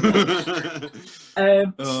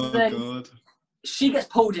 Oh, so then God. She gets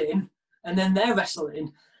pulled in, and then they're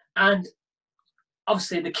wrestling, and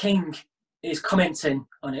obviously the king is commenting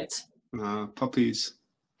on it. Puppies.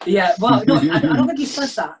 Yeah, well, no, I don't think he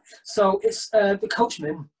says that. So it's the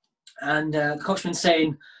coachman, and the coachman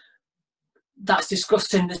saying, that's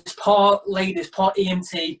disgusting, this poor lady, this poor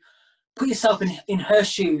EMT, put yourself in her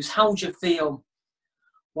shoes, how would you feel?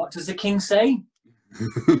 What does the king say?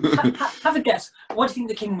 Have a guess. What do you think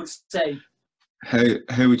the king would say?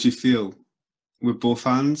 How would you feel? With both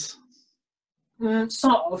hands?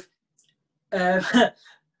 Sort of.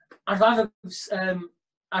 I'd rather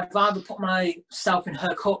put myself in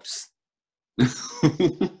her cups.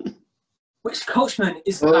 Which Coachman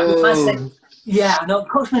is like, yeah, no,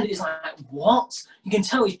 Coachman is like, what? You can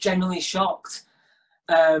tell he's genuinely shocked.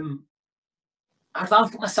 I'd rather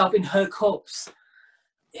put myself in her cups.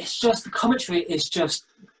 It's just, the commentary is just,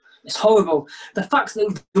 it's horrible. The fact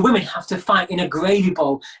that the women have to fight in a gravy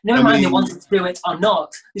bowl, never mind they wanted to do it or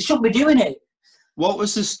not, they shouldn't be doing it. What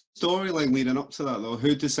was the storyline leading up to that, though?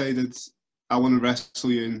 Who decided, I want to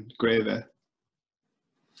wrestle you in gravy?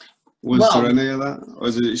 Was there any of that? Or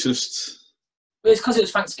is it just... It's because it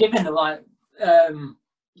was Thanksgiving, they're like,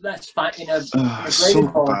 let's fight in a gravy so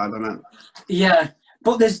bowl. Bad, isn't it? Yeah.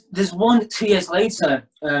 But there's one 2 years later,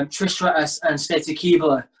 Trish Stratus and Stacy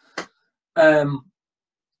Keibler,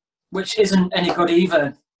 which isn't any good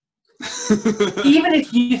either. Even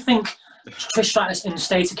if you think Trish Stratus and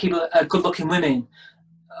Stacy Keibler are good-looking women,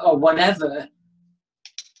 or whatever,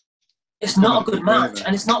 it's not a good match,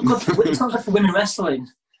 and it's not good for women wrestling.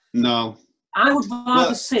 No. I would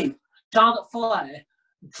rather see Charlotte Flair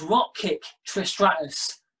drop kick Trish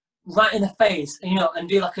Stratus right in the face, and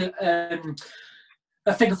do like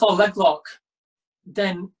a figure four leg lock,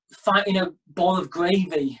 then fighting a ball of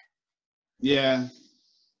gravy. Yeah.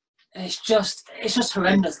 It's just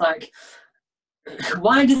horrendous. Like,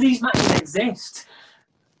 why do these matches exist?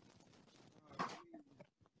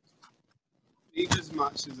 These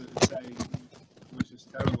matches at the time was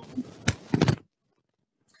just terrible.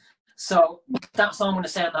 So that's all I'm going to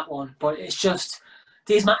say on that one. But it's just,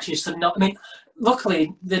 these matches should not. I mean,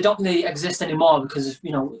 luckily they don't really exist anymore because of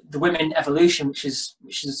the women evolution, which is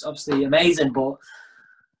obviously amazing. But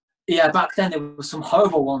yeah, back then there were some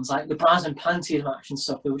horrible ones like the Braz and Panties match and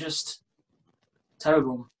stuff. They were just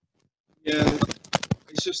terrible. Yeah,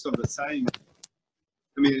 it's just of the time.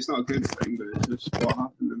 I mean, it's not a good thing, but it's just what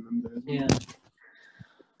happened in them days. Yeah.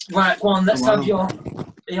 Right, go on. Let's have your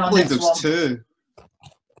next one. Two. I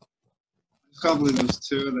can't believe there's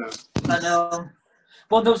two of them. I know.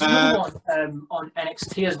 Well, there was another one on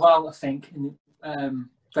NXT as well, I think, in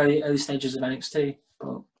very early stages of NXT.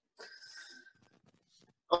 But...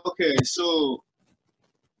 Okay, so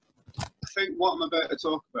I think what I'm about to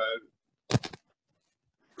talk about,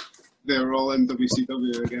 they're all in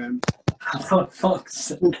WCW again. For fuck's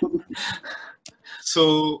sake.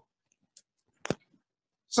 So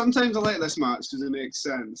sometimes I like this match because it makes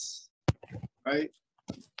sense, right?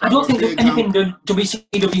 I don't think anything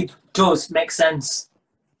WCW does make sense.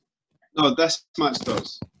 No, this match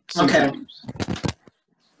does. Sometimes. Okay.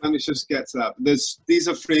 Let me just get to that. These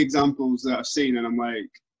are three examples that I've seen, and I'm like,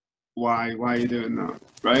 why are you doing that,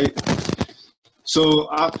 right? So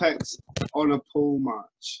I picked on a pole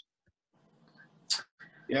match.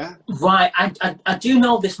 Yeah. Right. I do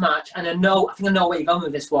know this match, and I think I know where you're going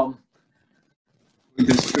with this one.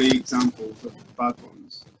 There's three examples of bad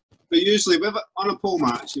ones, but usually on a pole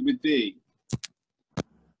match, it would be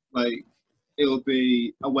like it'll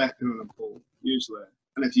be a weapon on a pole usually,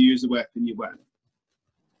 and if you use the weapon, you win.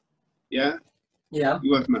 Yeah. Yeah.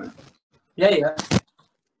 You with me? Yeah, yeah.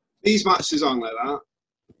 These matches aren't like that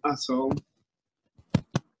at all.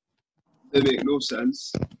 They make no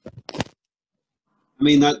sense. I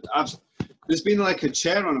mean, there's been like a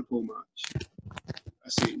chair on a pole match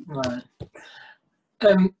I've seen. Right.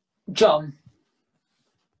 John.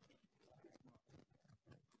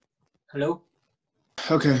 Hello?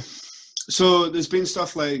 Okay. So there's been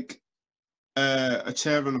stuff like a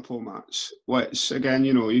chair on a pole match, which again,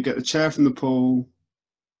 you get the chair from the pole,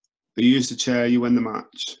 you use the chair, you win the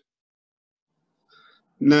match.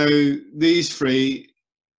 Now, these three,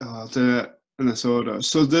 I'll do it in this order.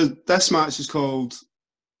 So this match is called,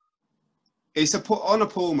 it's on a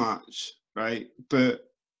pole match, right?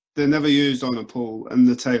 But they're never used on a pole in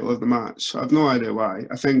the title of the match. I have no idea why.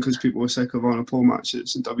 I think because people were sick of on a pole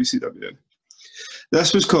matches in WCW.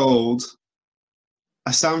 This was called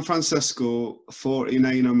a San Francisco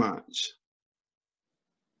 49er match.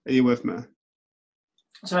 Are you with me?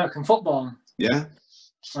 It's American football. Yeah.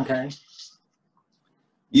 Okay.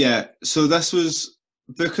 Yeah. So this was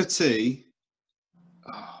Booker T.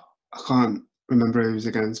 Oh, I can't remember who he was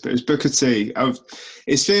against, but it was Booker T.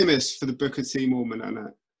 It's famous for the Booker T moment in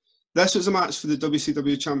it. This was a match for the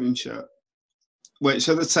WCW Championship, which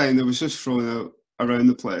at the time they was just thrown out around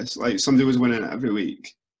the place. Like somebody was winning it every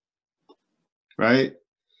week. Right?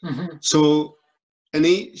 Mm-hmm. So in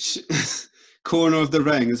each corner of the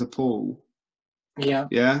ring is a pole. Yeah.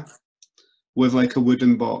 Yeah? With like a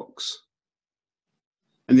wooden box.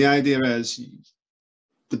 And the idea is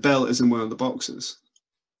the belt is in one of the boxes.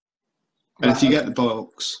 And if you get the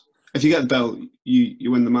box, if you get the belt,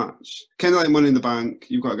 you win the match. Kind of like Money in the Bank,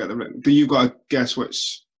 you've got to get the ring. But you've got to guess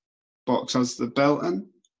which box has the belt in.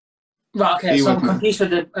 Right, okay, so I'm confused with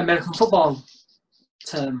the American football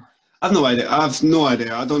term. I have no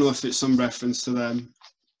idea. I don't know if it's some reference to them.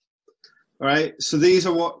 All right, so these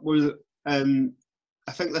are what were, I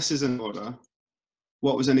think this is in order,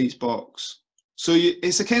 what was in each box. So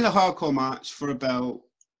it's a kind of hardcore match for a belt.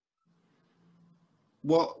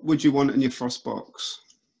 What would you want in your first box,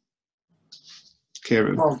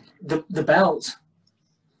 Kieran? Well, the belt.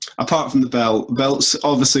 Apart from the belt's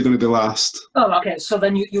obviously going to be last. Oh, okay. So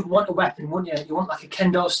then you'd want a weapon, wouldn't you? You want like a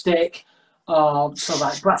kendo stick, so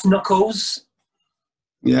like brass knuckles.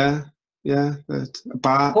 Yeah, a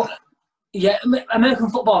bat. But, yeah, American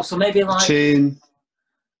football. So maybe like a chain.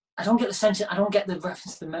 I don't get the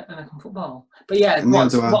reference to the American football. But yeah,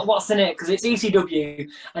 what's in it? Because it's ECW.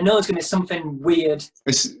 I know it's going to be something weird.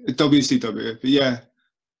 It's WCW, but yeah.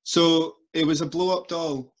 So it was a blow-up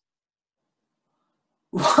doll.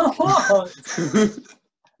 What? It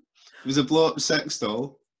was a blow-up sex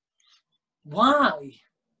doll. Why?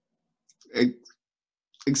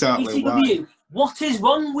 Exactly. ECW. What is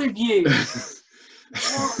wrong with you?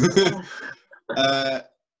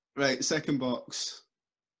 Right, second box.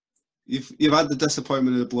 You've had the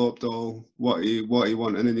disappointment of the blow-up doll. What are you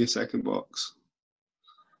wanting in your second box?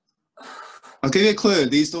 I'll give you a clue.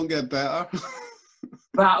 These don't get better.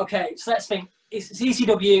 Right, okay, so let's think. It's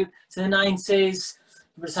ECW, it's in the 90s.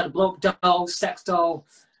 We just had a blow-up doll, sex doll.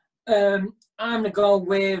 I'm going to go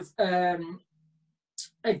with a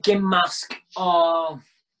gimp mask or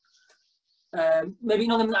maybe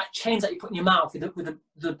them like chains that you put in your mouth with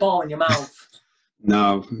the ball in your mouth.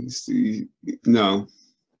 No.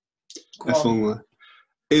 If only.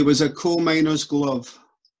 It was a coal miner's glove.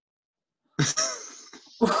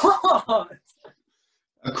 What?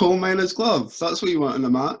 A coal miner's glove. That's what you want in a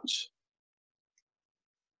match.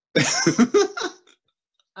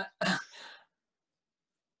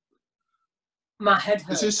 My head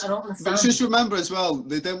hurts. I don't understand. But just remember as well,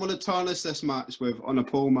 they didn't want to tarnish this match on a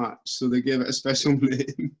pole match, so they gave it a special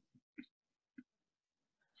name.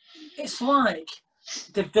 It's like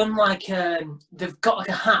they've done like they've got like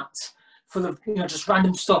a hat full of just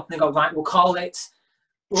random stuff, and they go, right, we'll call it,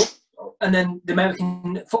 and then the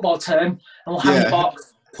American football term, and we'll have a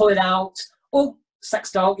box, pull it out,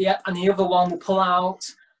 sex doll, and the other one will pull out.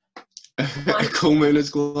 A coal miner's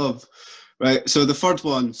glove. Right, so the third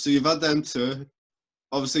one, so you've had them two,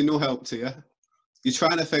 obviously no help to you. You're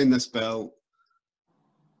trying to find this belt.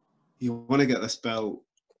 You want to get this belt.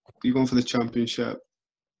 You're going for the championship.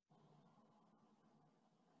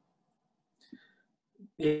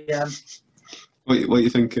 Yeah. What are you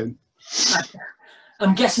thinking?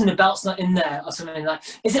 I'm guessing the belt's not in there or something like.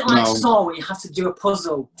 Is it like Saw where you have to do a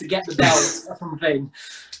puzzle to get the belt or something?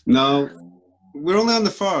 No, we're only on the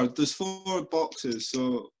third. There's 4 boxes,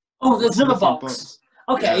 so. Oh, there's another box.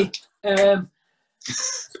 Okay. Yeah.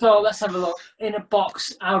 So let's have a look. In a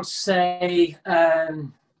box, I would say.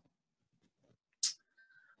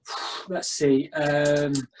 Let's see.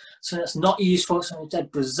 So that's not useful. Something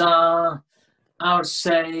dead bizarre. I would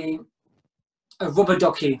say a rubber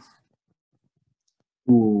ducky.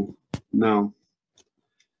 Ooh, no.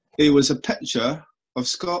 It was a picture of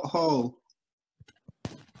Scott Hall.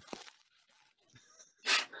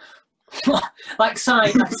 like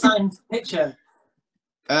signed picture.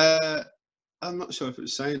 I'm not sure if it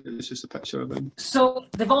was signed. It was just a picture of him. So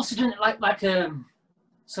they've also done it like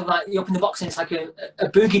so like you open the box and it's like a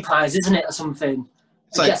boogie prize, isn't it, or something?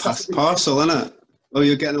 It's like parcel, isn't it? Oh,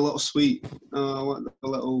 you're getting a little sweet. I want a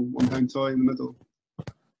little £1 toy in the middle.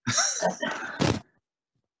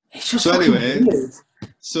 It's just so anyway, weird.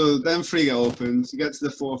 So then 3 get opened. You get to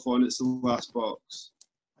the 4th one. It's the last box.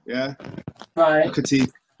 Yeah. Right.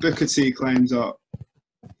 Booker T climbs up.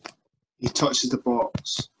 He touches the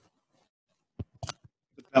box.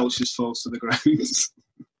 The belt just falls to the ground.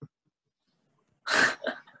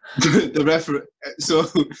 The referee. So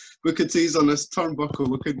Booker T's on this turnbuckle,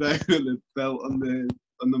 looking down at the belt on the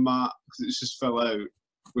mat because it just fell out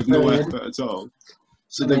with no effort at all.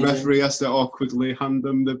 So the referee has to awkwardly hand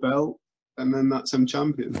him the belt, and then that's him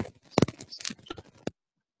champion.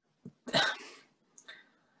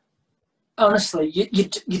 Honestly,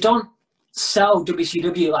 you don't sell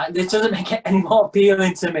WCW like this. Doesn't make it any more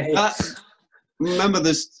appealing to me. Remember,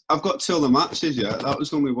 I've got 2 other matches yet. That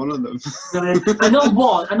was only one of them. I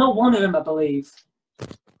know one of them, I believe.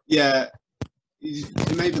 Yeah,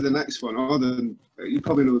 maybe the next one. You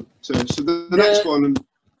probably know 2. So the next one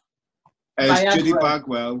is Judy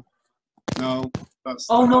Bagwell. No, that's.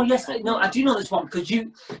 Oh no! Yes, no, I do know this one because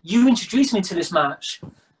you introduced me to this match.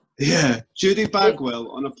 Yeah, Judy Bagwell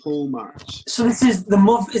on a pole match. So this is the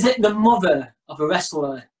mother. Is it the mother of a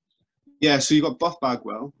wrestler? Yeah. So you got Buff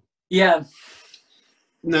Bagwell. Yeah.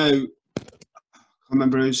 No, I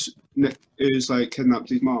remember who's like kidnapped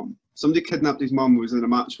his mom. Somebody kidnapped his mom, was in a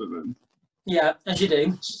match with him. Yeah, as you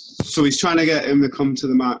do. So he's trying to get him to come to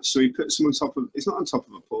the match. So he puts him on top of. It's not on top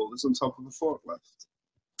of a pole. It's on top of a forklift.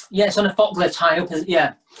 Yeah, it's on a forklift high up.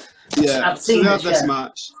 Yeah. Yeah. I've seen so they have this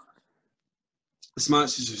match. This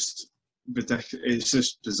match is just ridiculous. It's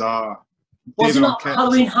just bizarre. Was it not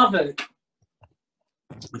Halloween Havoc?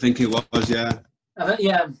 I think it was. Yeah.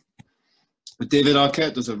 Yeah. But David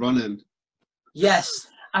Arquette does a run-in. Yes.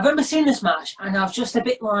 I remember seeing this match and I was just a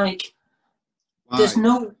bit like, there's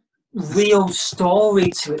no real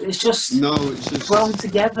story to it. It's just thrown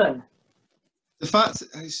together. The fact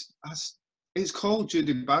it's called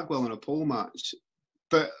Judy Bagwell in a pole match.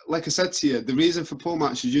 But like I said to you, the reason for pole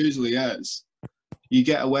matches usually is you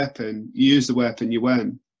get a weapon, you use the weapon, you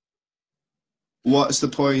win. What's the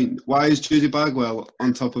point? Why is Judy Bagwell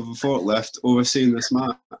on top of a forklift overseeing this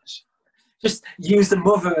match? Just use the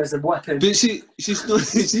mother as a weapon. But she's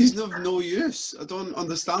of no use. I don't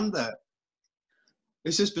understand that.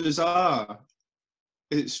 It's just bizarre.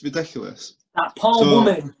 It's ridiculous. That poor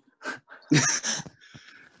woman.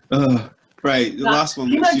 Right, the last one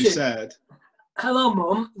which you said. Hello,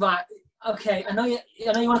 Mum. Right, okay. I know you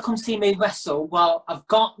want to come see me wrestle. Well, I've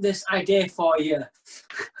got this idea for you.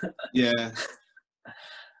 Yeah.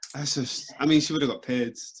 That's just. I mean, she would have got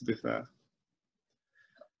paid. To be fair.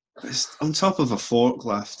 It's on top of a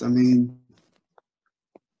forklift. I mean,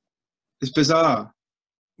 it's bizarre.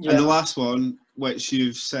 Yeah. And the last one, which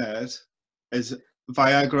you've said, is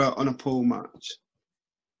Viagra on a pole match.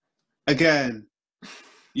 Again,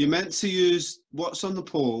 you're meant to use what's on the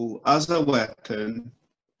pole as a weapon,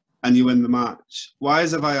 and you win the match. Why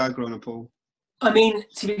is a Viagra on a pole? I mean,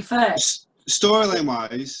 to be fair,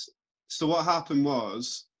 storyline-wise, so what happened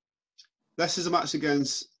was, this is a match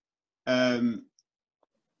against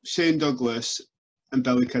Shane Douglas and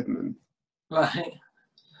Billy Kidman. Right.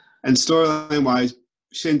 And storyline-wise,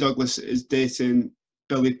 Shane Douglas is dating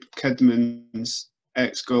Billy Kidman's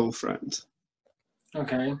ex-girlfriend.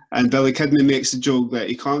 Okay. And Billy Kidman makes a joke that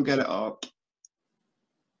he can't get it up.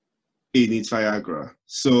 He needs Viagra.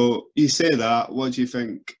 So you say that, what do you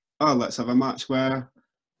think? Oh, let's have a match where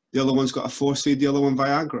the other one's got to force feed the other one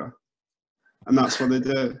Viagra. And that's what they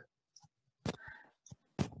do.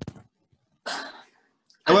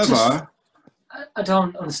 However, I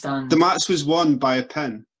don't understand. The match was won by a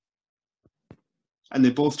pin. And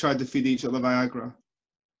they both tried to feed each other Viagra.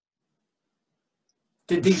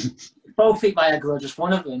 Did they both eat Viagra or just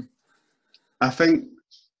one of them? I don't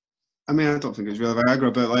think it's real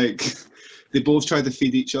Viagra, but like, they both tried to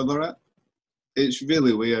feed each other it. It's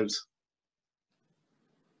really weird.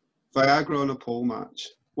 Viagra on a pole match.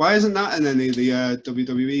 Why isn't that in any of the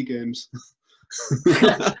WWE games?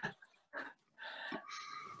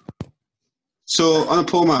 So, on a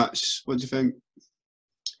pole match, what do you think?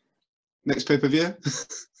 Next pay-per-view?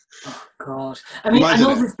 Oh, God. I mean, I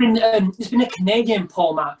know there's been a Canadian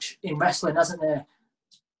pole match in wrestling, hasn't there?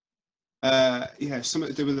 Yeah,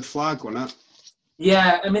 something to do with the flag, wasn't it?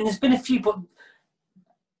 Yeah, I mean, there's been a few, but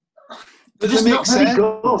they're just not very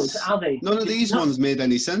good, are they? None of these ones made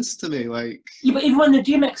any sense to me. Like, yeah, but even when they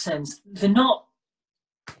do make sense, they're not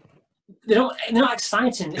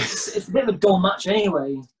exciting. It's a bit of a dull match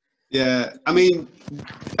anyway. Yeah, I mean,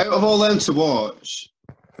 out of all them to watch,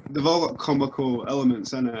 they've all got comical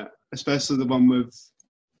elements in it, especially the one with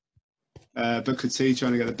Booker T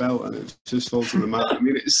trying to get a belt and it just falls to the mat. I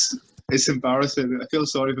mean, it's embarrassing. I feel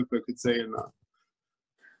sorry for Booker T in that.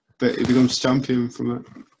 But he becomes champion from it.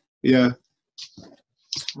 Yeah.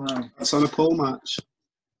 Wow. It's on a pole match.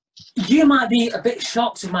 You might be a bit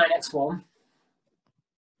shocked with my next one.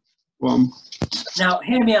 Now,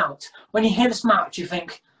 hear me out. When you hear this match, you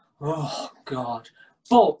think, oh, God.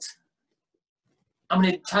 But I'm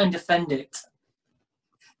going to try and defend it.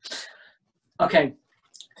 Okay.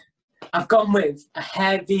 I've gone with a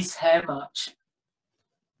hair vs hair match.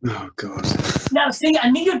 Oh, God. Now, see, I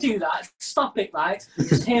need to do that. Stop it, right?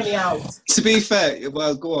 Just hear me out. To be fair,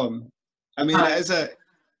 well, go on. I mean, it's a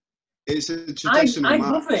traditional match. I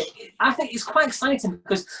love it. I think it's quite exciting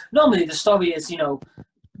because normally the story is,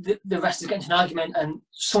 the wrestlers get into an argument and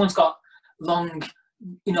someone's got long,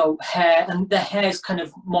 hair, and their hair is kind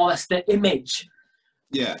of more or less their image.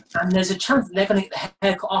 Yeah. And there's a chance that they're going to get the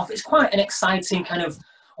hair cut off. It's quite an exciting kind of,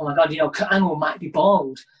 oh my God, Kurt Angle might be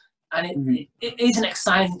bald. And it is an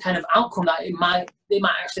exciting kind of outcome that it might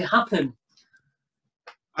actually happen.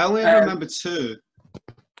 I only remember 2,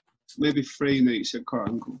 maybe 3 that you said Kurt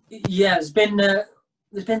Angle. Yeah, there's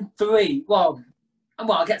been 3. Well,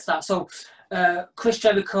 I'll get to that. So, Chris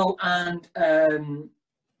Jericho and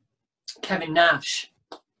Kevin Nash.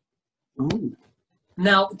 Ooh.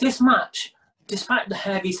 Now, this match, despite the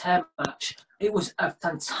hair vs hair match, it was a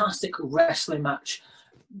fantastic wrestling match.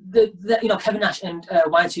 Kevin Nash and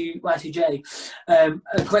Y2J are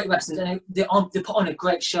great wrestlers, and they put on a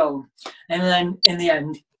great show. And then in the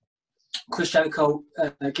end, Chris Jericho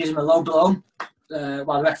gives him a low blow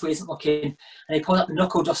while the referee isn't looking, and he pulls out the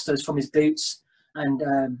knuckle dusters from his boots and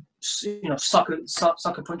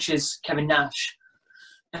sucker punches Kevin Nash,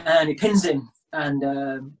 and he pins him. And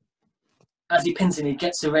as he pins him, he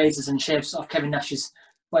gets the razors and shaves off Kevin Nash's.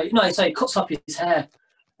 He cuts off his hair,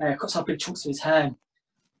 cuts off big chunks of his hair.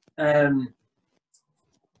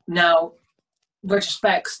 Now,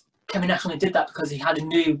 retrospect, Kevin Nash only did that because he had a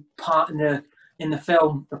new part in the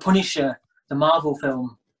film, The Punisher, the Marvel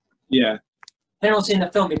film. Yeah. Anyone seen the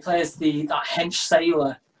film? He plays that hench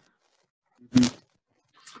sailor.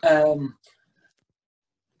 Mm-hmm.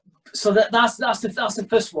 So that's the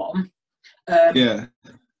first one. Yeah.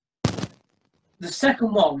 The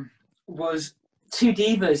second one was 2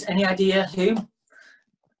 divas. Any idea who?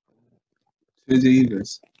 2 The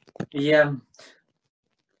Divas. Yeah.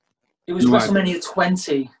 It was No WrestleMania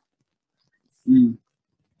 20. Mm.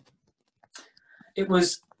 It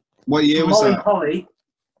was What year was Molly that? Holly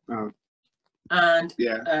Oh, and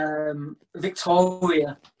yeah.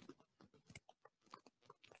 Victoria.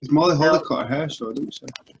 Molly Holly Now, cut her hair short, didn't she?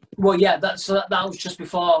 well, yeah, that was just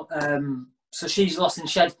before. So she's lost and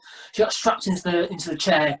she got strapped into the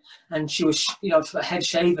chair, and she was her head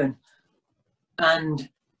shaven. And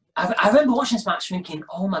I remember watching this match thinking,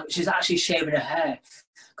 oh my, she's actually shaving her hair,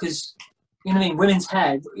 because you know what I mean. Women's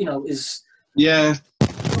hair, is Yeah.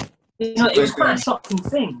 it was quite a shocking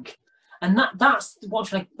thing, and that's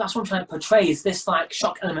what I'm trying to portray, is this like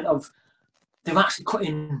shock element of they're actually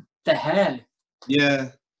cutting their hair. Yeah.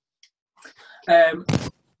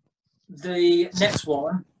 The next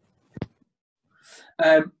one.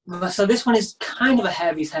 So this one is kind of a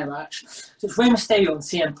heavy's hair match. So it's Rey Mysterio and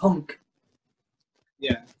CM Punk.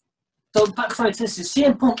 Yeah. So backstory to this is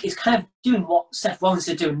CM Punk is kind of doing what Seth Rollins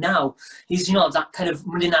is doing now. He's that kind of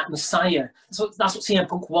Monday Night Messiah. That's what CM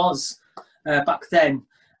Punk was back then,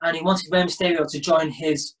 and he wanted Rey Mysterio to join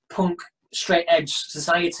his Punk straight edge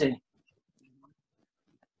society.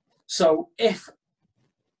 So if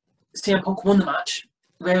CM Punk won the match,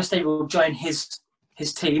 Rey Mysterio would join his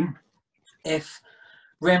team. If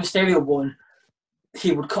Rey Mysterio won,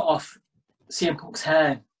 he would cut off CM Punk's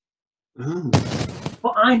hair. Oh.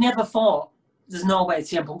 But I never thought there's no way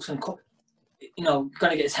CM Punk's going to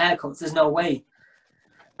get his hair cut. There's no way.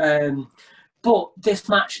 But this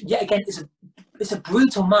match, yet again, it's a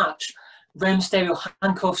brutal match. Rey Mysterio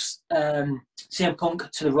handcuffs CM Punk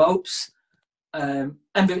to the ropes. And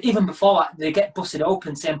even before that, they get busted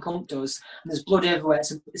open, CM Punk does, and there's blood everywhere.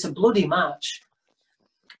 It's a bloody match.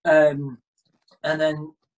 And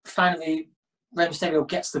then finally, Rey Mysterio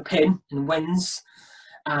gets the pin and wins,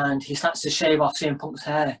 and he starts to shave off CM Punk's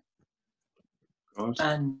hair. God.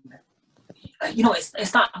 And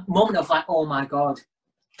it's that moment of like, oh my God,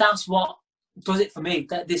 that's what does it for me.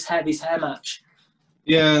 This hair match.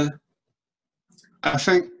 Yeah, I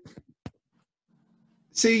think.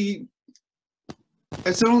 See,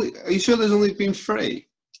 Are you sure there's only been 3?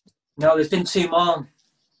 No, there's been 2 more.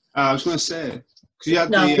 I was going to say, because you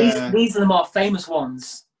had these are the more famous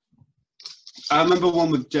ones. I remember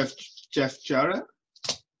one with Jeff Jarrett.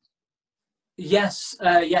 Yes,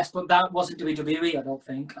 but that wasn't WWE. I don't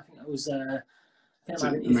think. I think that was. I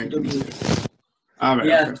think it might have been ECW. All right.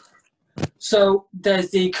 Yeah. Okay. So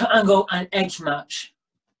there's the Kurt Angle and Edge match.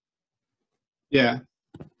 Yeah.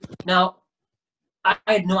 Now, I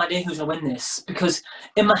had no idea who was going to win this, because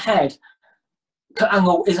in my head, Kurt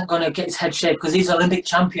Angle isn't going to get his head shaved because he's an Olympic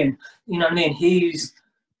champion. You know what I mean? He's,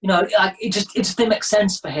 like it just didn't make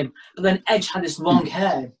sense for him. But then Edge had this long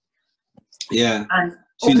hair. Yeah. And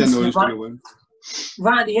so you didn't know who was going to win.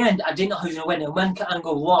 Right at the end, I didn't know who was going to win. And when Kurt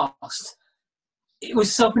Angle lost, it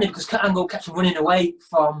was so funny because Kurt Angle kept running away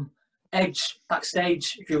from Edge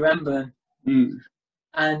backstage, if you remember. Mm.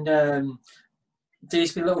 And there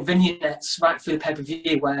used to be little vignettes right through the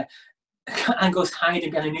pay-per-view where Angle's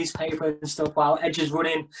hiding behind a newspaper and stuff while Edge is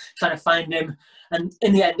running, trying to find him. And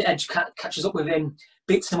in the end, Edge catches up with him,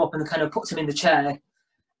 beats him up and kind of puts him in the chair.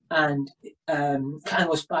 And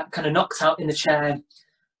Angle's kind of knocked out in the chair,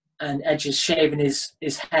 and Edge is shaving his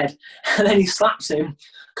head. And then he slaps him.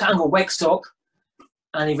 Angle wakes up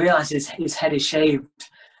and he realises his head is shaved.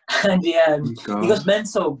 And he goes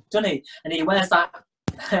mental, doesn't he? And he wears that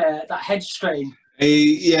head strain.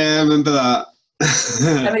 Yeah, I remember that.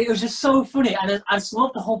 I mean, it was just so funny, and I just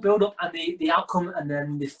loved the whole build-up and the outcome, and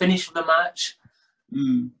then the finish of the match.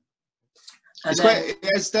 Mm.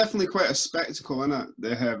 It's definitely quite a spectacle, isn't it?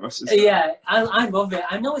 The hair versus. Yeah, I love it.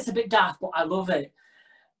 I know it's a bit daft, but I love it.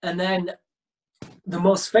 And then the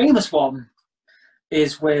most famous one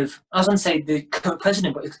is with, I was going to say the current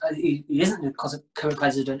president, but he isn't the current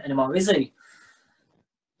president anymore, is he?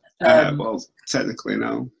 Well, technically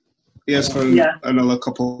no. He has for another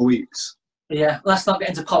couple of weeks. Yeah, let's not get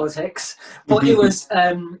into politics. But it was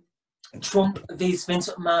Trump vs Vince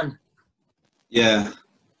McMahon. Yeah.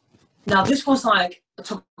 Now, this was like a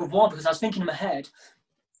tug of war, because I was thinking in my head,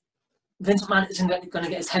 Vince McMahon isn't going to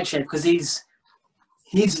get his head shaved because he's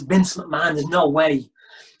Vince McMahon. There's no way.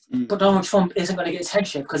 Mm. But Donald Trump isn't going to get his head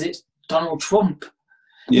shaved because it's Donald Trump.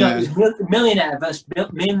 Yeah. It was millionaire versus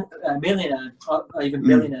millionaire, or even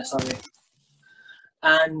billionaire, sorry.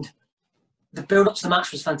 And the build-up to the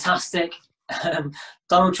match was fantastic.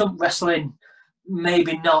 Donald Trump wrestling,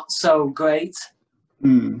 maybe not so great.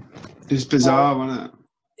 Mm. It's bizarre, wasn't it?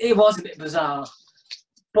 It was a bit bizarre.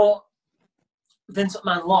 But Vince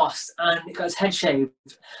McMahon lost and he got his head shaved.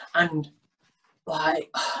 And,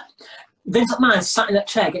 like, Vince McMahon sat in that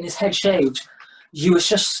chair getting his head shaved. you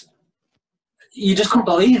just couldn't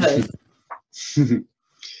believe it.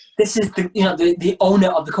 This is the owner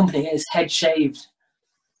of the company is head shaved.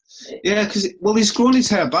 Yeah, because he's grown his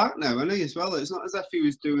hair back now, hasn't he? As well, it's not as if he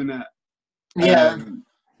was doing it.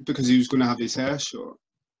 Because he was going to have his hair short,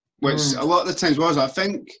 which a lot of the times was. I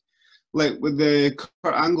think, like with the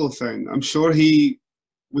Kurt Angle thing, I'm sure he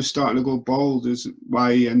was starting to go bald, is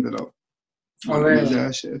why he ended up wanting his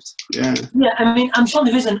hair shaved. Yeah. Yeah, I mean, I'm sure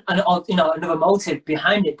there isn't another motive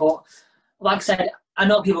behind it, but like I said, I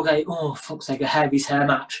know people go, "Oh, fuck's sake, a Harry's hair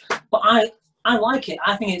match," but I like it.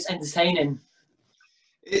 I think it's entertaining.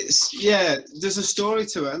 There's a story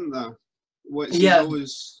to it, isn't there? Which is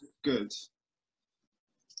always good.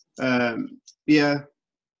 I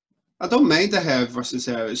don't mind the hair versus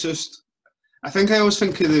hair. It's just, I think I always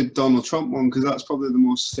think of the Donald Trump one because that's probably the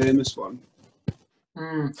most famous one.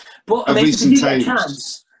 But I mean, if you get a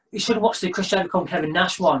chance, you should watch the Chris Jericho and Kevin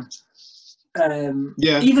Nash one. Even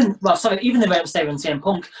the Rey Mysterio and CM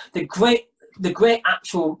Punk. The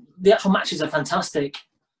actual matches are fantastic.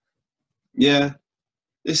 Yeah,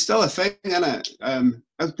 it's still a thing, isn't it?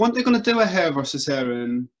 Weren't they going to do a hair versus hair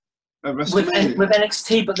in WrestleMania? With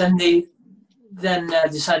NXT, but then they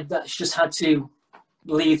decided that she just had to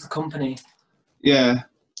leave the company. Yeah.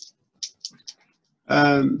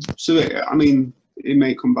 I mean, it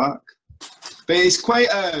may come back, but it's quite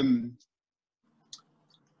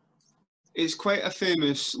a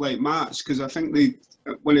famous like match because I think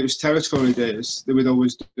when it was territory days, they would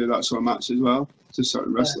always do that sort of match as well to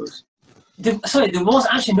certain wrestlers. There was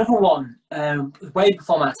actually another one way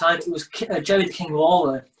before my time. It was Jerry the King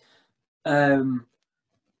Lawler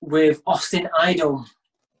with Austin Idol.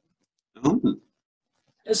 Oh.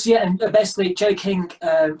 So and basically Jerry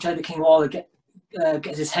the King Lawler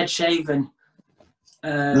gets his head shaven.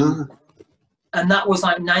 And that was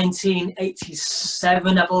like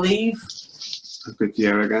 1987, I believe. A good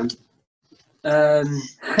year again. But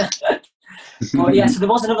yeah, so there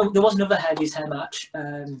was another Harry's hair match.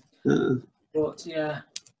 But yeah,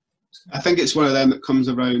 I think it's one of them that comes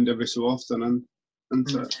around every so often, and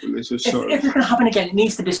it's just if it can happen again, it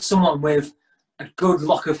needs to be someone with a good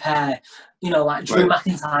lock of hair, like Drew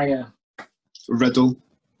McIntyre, Riddle.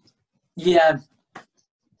 Yeah.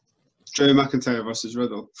 Drew McIntyre versus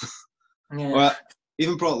Riddle. Yeah. Well,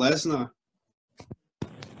 even Brock Lesnar.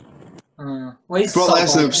 Brock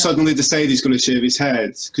Lesnar suddenly decided he's going to shave his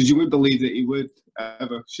head because you wouldn't believe that he would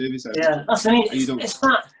ever shave his head. Yeah, that's what I mean.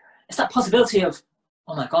 It's that possibility of,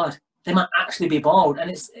 oh my god, they might actually be bald, and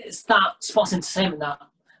it's that sports entertainment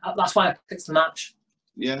that's why I picked the match.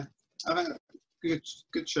 Yeah, I think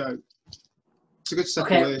good show. It's a good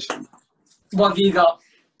stipulation. Okay. What have you got?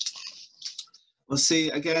 Well, see,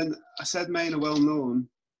 again, I said mine are well known.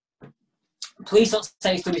 Please don't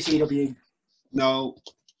say it's WCW. No.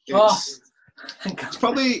 It's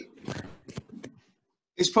probably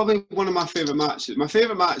one of my favourite matches. My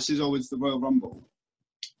favourite match is always the Royal Rumble.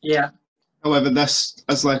 Yeah. However, this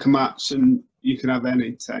as like a match, and you can have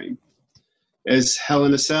any time, is Hell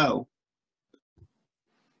in a Cell.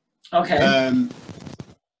 Okay.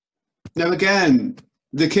 Now again,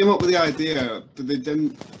 they came up with the idea, but they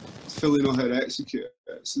didn't fully know how to execute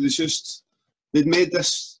it. So they'd made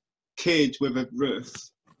this cage with a roof,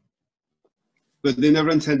 but they never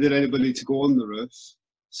intended anybody to go on the roof,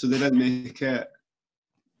 so they didn't make it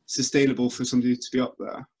sustainable for somebody to be up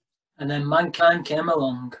there. And then Mankind came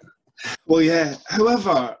along. Well, yeah.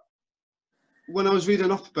 However, when I was reading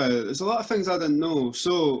up about it, there's a lot of things I didn't know.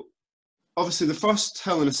 So, obviously, the first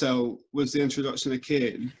Hell in a Cell was the introduction of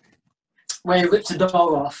Kane. Where he ripped the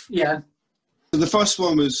door off, yeah. So the first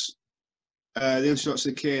one was the introduction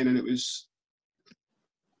of Kane, and it was...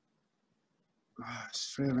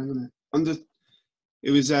 it's fair, isn't it? It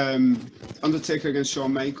was Undertaker against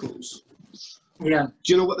Shawn Michaels. Yeah.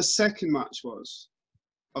 Do you know what the second match was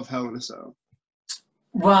of Hell in a Cell?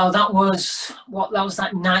 Well, that was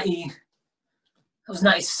like 90. That was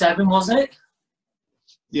 97, was it?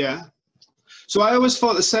 Yeah. So I always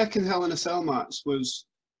thought the second Hell in a Cell match was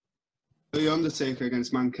the Undertaker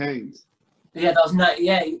against Mankind. Yeah, that was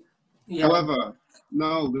 98. Yeah. However,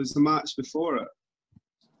 no, there was the match before it.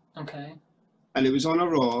 Okay. And it was on a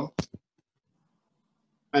Raw.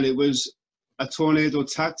 And it was a Tornado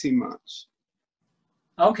tag team match.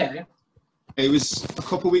 Okay. It was a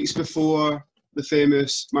couple of weeks before the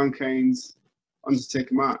famous Mankind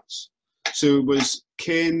Undertaker match. So it was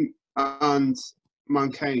Kane and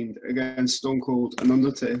Mankind against Stone Cold and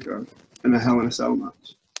Undertaker in a Hell in a Cell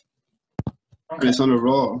match. Okay. And it's on a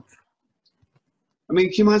Raw. I mean,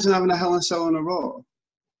 can you imagine having a Hell in a Cell on a Raw?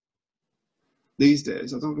 These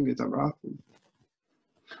days, I don't think it'd ever happen.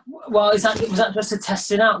 Well, was that just a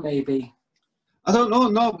testing out, maybe? I don't know,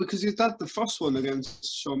 no, because he had the first one against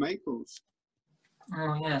Shawn Michaels.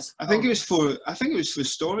 Oh yes. I think it was for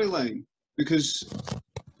storyline because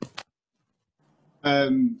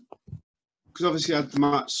obviously you had the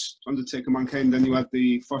match Undertaker Mankind, then you had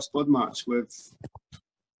the First Blood match with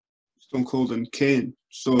Stone Cold and Kane.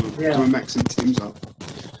 So they were mixing teams up.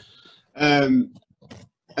 And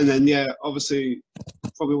then obviously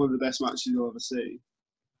probably one of the best matches you'll ever see.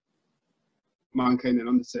 Mankind and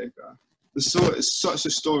Undertaker. It's such a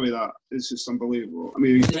story that is just unbelievable. I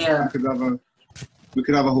mean, we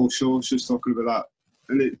could have a whole show just talking about that.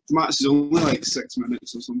 And the match is only like 6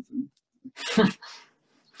 minutes or something.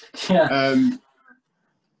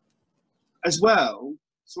 As well,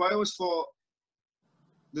 so I always thought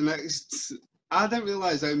I didn't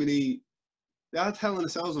realise how many they had Hell in a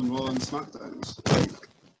Cells on Raw and SmackDowns.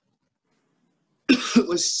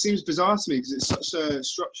 Which seems bizarre to me because it's such a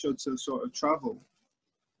structure to sort of travel.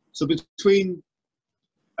 So between,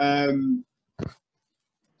 so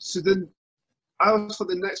then I always thought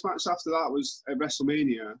the next match after that was at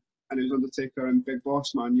WrestleMania, and it was Undertaker and Big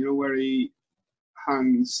Boss Man. You know where he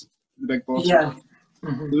hangs the Big Boss Man?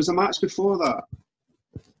 Mm-hmm. There was a match before that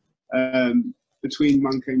between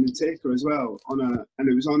Mankind and Taker as well and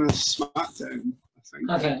it was on a SmackDown, I think.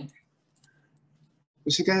 Okay.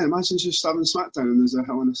 Which again, imagine just having SmackDown and there's a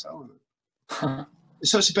Hell in a Cell in it. Huh. It's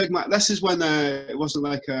such a big match. This is when it wasn't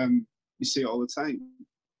like you see it all the time.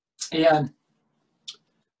 Yeah.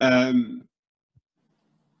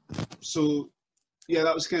 So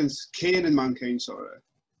that was against Kane and Mankind,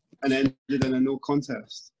 and ended in a no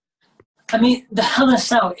contest. I mean, the Hell in a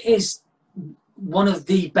Cell is one of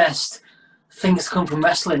the best things to come from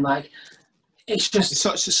wrestling. Like, it's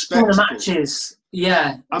such a spectacle. Some of the matches,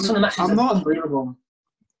 some of the matches are unbelievable.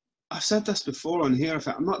 I've said this before on here.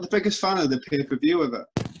 I'm not the biggest fan of the pay-per-view of it,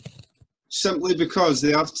 simply because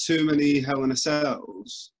they have too many Hell in a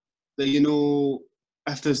Cells. That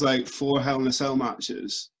if there's like 4 Hell in a Cell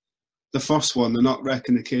matches, the first one they're not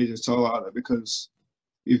wrecking the cage at all, are they? Because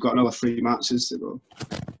you've got another 3 matches to go.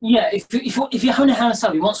 Yeah, if you're having a Hell in a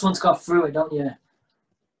Cell, you want someone to go through it, don't you?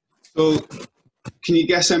 So, can you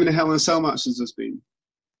guess how many Hell in a Cell matches there's been?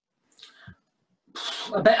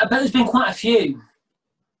 I bet there's been quite a few.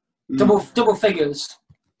 Double figures.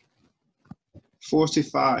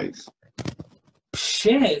 45.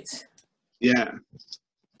 Shit. Yeah.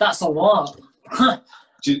 That's a lot. Huh.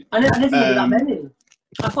 I didn't think it'd be that many.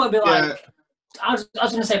 I thought it'd be like, I was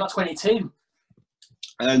going to say about 22.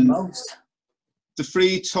 And most. The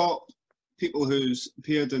 3 top people who's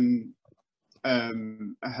appeared in a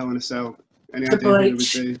Hell in a Cell. Any idea who they would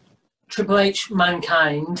be? Triple H,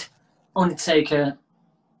 Mankind, Undertaker.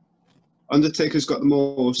 Undertaker's got the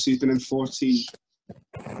most. He's been in 14.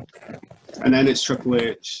 And then it's Triple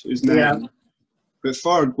H, who's 9. Yeah. But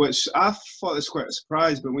third, which I thought was quite a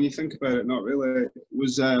surprise, but when you think about it, not really,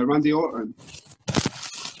 was Randy Orton.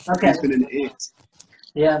 Okay. He's been in 8.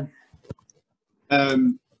 Yeah. But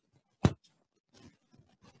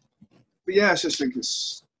yeah, I just think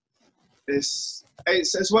it's as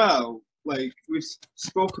well, like, we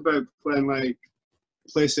spoke about playing, like,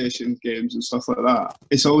 PlayStation games and stuff like that.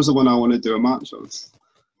 It's always the one I want to do a match of.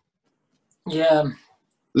 Yeah.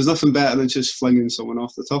 There's nothing better than just flinging someone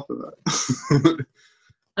off the top of it.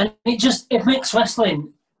 And it makes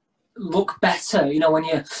wrestling look better, when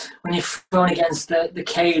you're thrown against the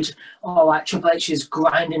cage, or like Triple H is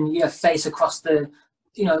grinding your face across the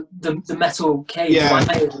metal cage. Yeah.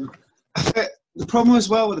 The problem as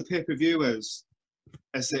well with the pay-per-view is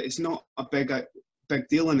that it's not a big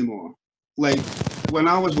deal anymore. Like, when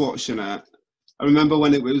I was watching it, I remember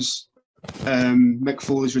when it was Mick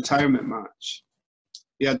Foley's retirement match.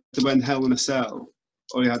 He had to win Hell in a Cell,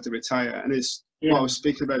 or he had to retire. And it's what I was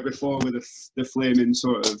speaking about before with the flaming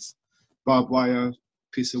sort of barbed wire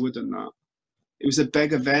piece of wood and that. It was a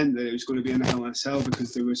big event that it was going to be in a Hell in a Cell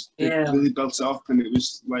because they really built it up, and it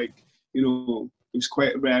was like, it was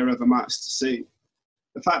quite rare of a match to see.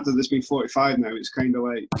 The fact that there's been 45 now, it's kind of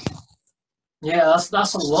like... Yeah, that's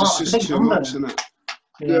a lot. It's just too much, isn't it?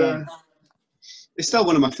 Yeah. It's still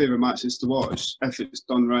one of my favourite matches to watch, if it's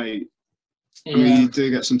done right. Yeah. I mean, you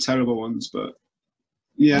do get some terrible ones, but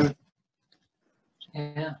yeah.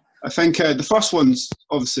 Yeah. I think the first one's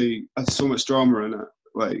obviously has so much drama in it,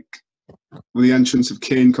 like with the entrance of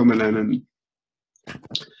Kane coming in, and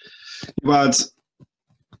you had,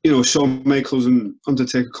 Shawn Michaels and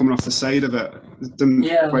Undertaker coming off the side of it. It didn't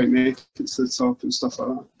quite make it to the top and stuff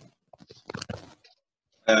like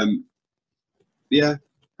that. Yeah,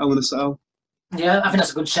 Hell in a Cell. Yeah, I think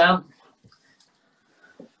that's a good shout.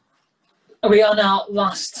 Are we on our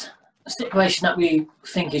last stipulation that we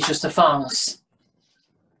think is just a farce?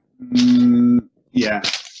 Yeah.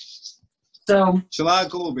 So, shall I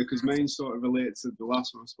go, because mine sort of relates to the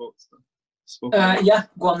last one I spoke to? yeah,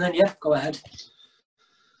 go on then. Yeah, go ahead.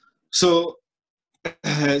 So,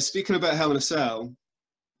 speaking about Hell in a Cell,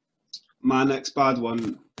 my next bad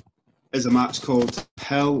one is a match called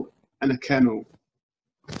Hell in a Kennel.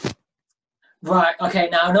 Right, okay,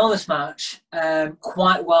 now I know this match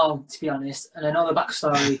quite well, to be honest, and I know the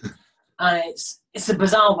backstory, and it's a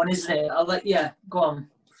bizarre one, isn't it? Yeah, go on.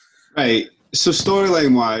 Right, so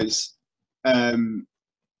storyline wise,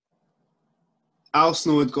 Al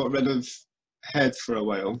Snow had got rid of Head for a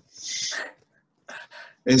while.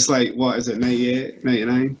 It's like, what is it, 98,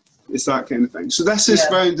 99? It's that kind of thing. So this is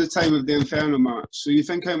around the time of the Inferno match. So you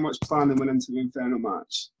think how much planning went into the Inferno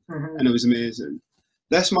match, and it was amazing.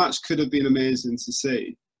 This match could have been amazing to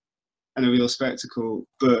see and a real spectacle,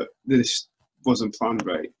 but this wasn't planned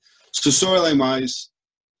right. So storyline wise,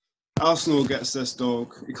 Al Snow gets this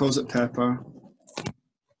dog, he calls it Pepper,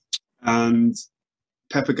 and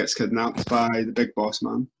Pepper gets kidnapped by the big boss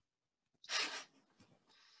man.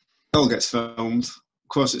 It all gets filmed. Of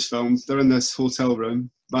course it's filmed. They're in this hotel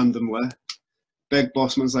room, randomly. Big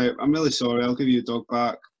boss man's like, I'm really sorry, I'll give you a dog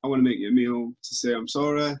back. I want to make you a meal to say I'm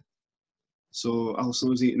sorry. So Al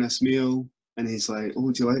Snow's eating this meal, and he's like,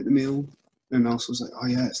 oh, do you like the meal? And Al Snow's like, oh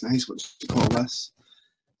yeah, it's nice, what do you call this?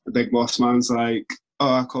 The big boss man's like,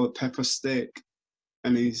 oh, I call it pepper steak.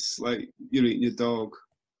 And he's like, you're eating your dog.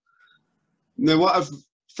 Now, what I've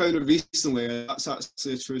found out recently, that's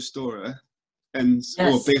actually a true story, and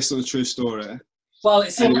based on a true story. Well,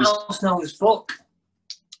 it's in Al Snow's book.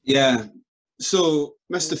 Yeah. So,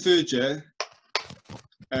 Mr. Fuji,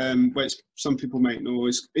 which some people might know,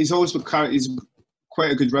 he's always been he's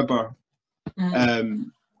quite a good ribber.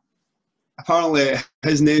 Apparently,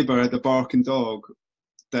 his neighbour had a barking dog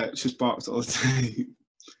that just barked all the time,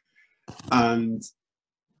 and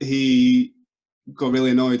he got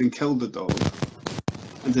really annoyed and killed the dog,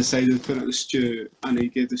 and decided to put it in a stew, and he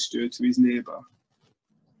gave the stew to his neighbour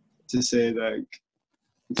to say, like,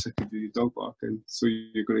 I'm sick of your dog barking, so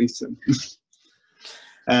you're going to eat him.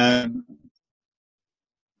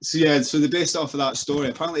 So yeah, so they based it off of that story.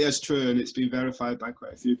 Apparently it's true, and it's been verified by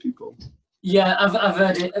quite a few people. Yeah, I've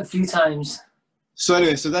heard it a few times. So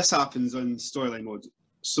anyway, so this happens on storyline mode.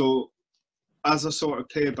 So as a sort of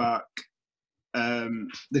payback,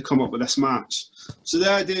 they come up with this match. So the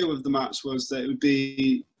idea with the match was that it would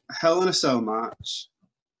be a Hell in a Cell match.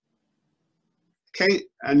 Okay,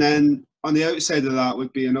 and then on the outside of that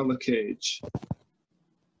would be another cage.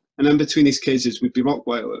 And in between these cages would be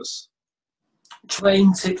Rottweilers.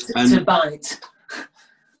 Trained to bite.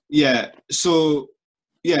 Yeah, so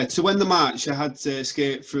to win the match, you had to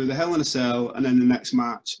escape through the Hell in a Cell and then the next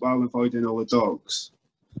match while avoiding all the dogs.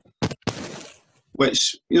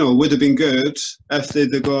 Which, would have been good if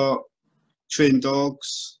they'd got trained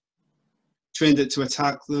dogs, trained it to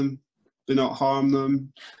attack them, but not harm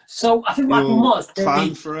them. So I think what happened was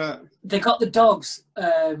plan for it. They got the dogs.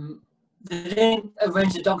 They didn't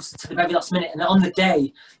arrange the dogs to the very last minute, and on the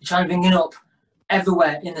day they tried bringing up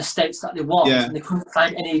everywhere in the states that they want, and they couldn't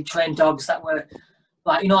find any trained dogs that were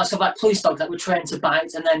like sort of like police dogs that were trained to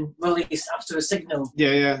bite and then release after a signal.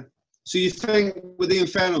 Yeah. So you think with the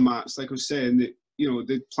Inferno match, like I was saying, that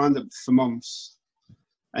they planned it for months,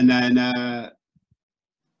 and then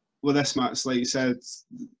with this match, like you said,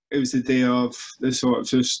 it was the day of. They sort of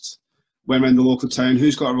just went around the local town.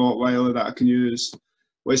 Who's got a Rottweiler that I can use?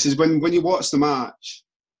 Which is when you watch the match,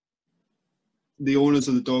 the owners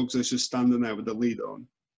of the dogs are just standing there with the lead on.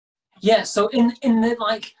 Yeah, so in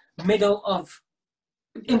the middle of,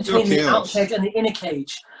 in between the out cage and the inner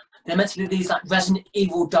cage, they're meant to be these Resident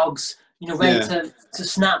Evil dogs, ready to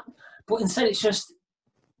snap. But instead it's just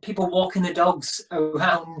people walking the dogs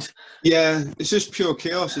around. Yeah, it's just pure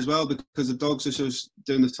chaos as well, because the dogs are just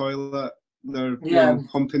doing the toilet, they're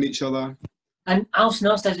humping each other. And Al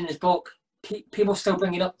Snow said in his book, people still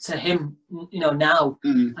bring it up to him, now,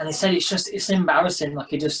 and he said it's embarrassing. Like,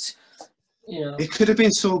 he just, It could have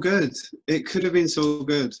been so good. It could have been so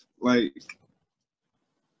good. Like,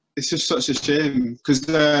 it's just such a shame, because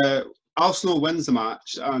Al Snow wins the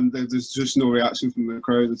match, and there's just no reaction from the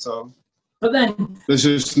crowd at all. But then there's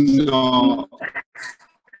just no.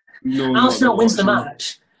 Al Snow wins the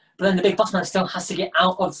match, but then the big boss man still has to get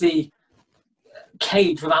out of the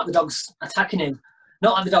cage without the dogs attacking him.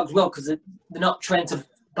 Not like the dogs will, because they're not trained to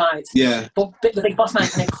bite. Yeah. But the big boss man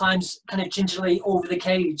climbs gingerly over the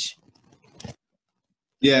cage.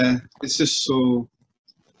 Yeah, it's just so.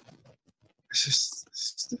 It's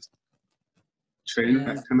just training,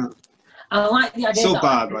 kind of. I like the idea. So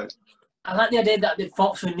bad, like. I like the idea that they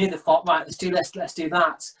thought through and knew they thought, right, let's do this, let's do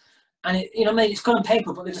that. And it's good on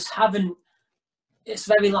paper, but they just haven't it's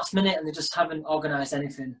very last minute and they just haven't organised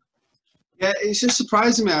anything. Yeah, it's just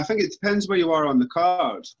surprising me. I think it depends where you are on the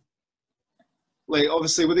card. Like,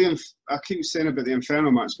 obviously, with I keep saying about the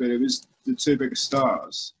Inferno match, but it was the two biggest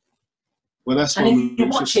stars. Well, that's and if you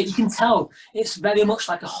watch it, you can tell it's very much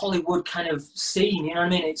like a Hollywood kind of scene. You know what I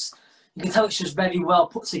mean? You can tell it's just very well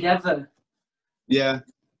put together. Yeah.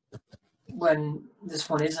 When this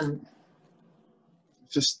one isn't.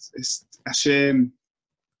 It's a shame.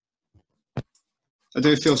 I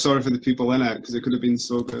do feel sorry for the people in it because it could have been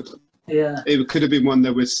so good. Yeah. It could have been one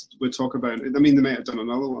that we'd talk about. I mean, they might have done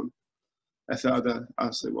another one if it had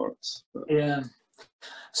actually worked. But. Yeah.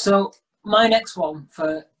 So my next one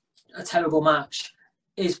for a terrible match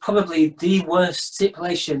is probably the worst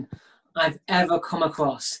stipulation I've ever come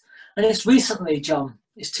across. And it's recently, John.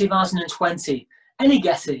 It's 2020. Any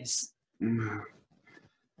guesses?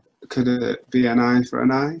 Could it be an eye for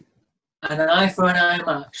an eye? An eye for an eye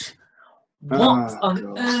match. What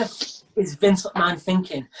on earth is Vince McMahon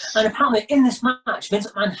thinking? And apparently in this match, Vince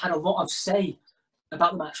McMahon had a lot of say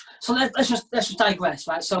about the match. So let's just digress,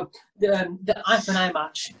 right? So the eye for an eye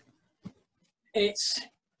match, it's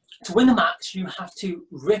to win the match, you have to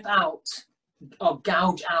rip out or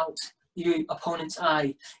gouge out your opponent's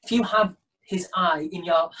eye. If you have his eye in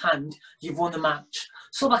your hand, you've won the match.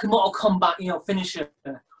 So like a Mortal Kombat, finisher.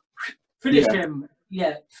 Finish him.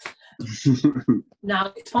 Yeah.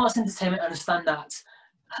 Now, it's part of entertainment, I understand that.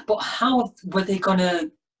 But how were they going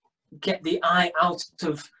to get the eye out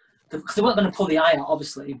of... Because they weren't going to pull the eye out,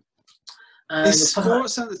 obviously. And it's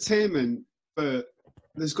sports entertainment, but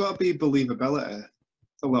there's got to be believability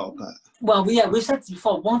a little bit. Well, yeah, we said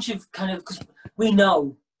before, once you've kind of... Because we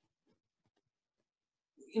know...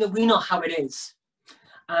 we know how it is.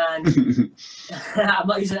 And I'm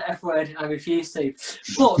not using the F word, I refuse to.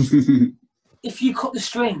 But if you cut the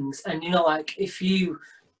strings and, if you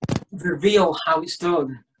reveal how it's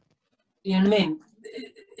done, you know what I mean?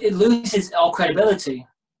 It loses all credibility.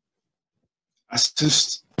 I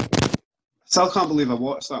still can't believe I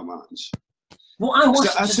watched that match. Well, I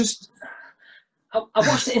watched I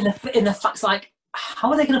watched it in the facts, like, how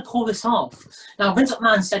are they going to pull this off? Now, Vince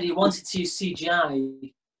McMahon said he wanted to use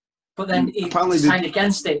CGI, but then he decided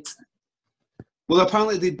against it. Well,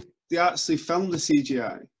 apparently they actually filmed the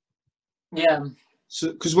CGI. Yeah.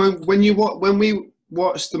 So, because when we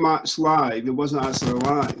watched the match live, it wasn't actually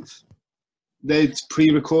live. They'd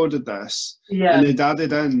pre-recorded this, and they'd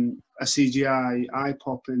added in a CGI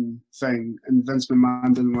eye-popping thing, and Vince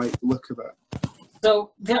McMahon didn't like the look of it.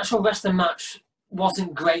 So the actual wrestling match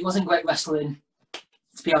wasn't great. It wasn't great wrestling,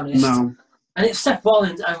 to be honest. No. And it's Seth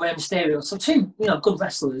Rollins and Rey Mysterio, so two, good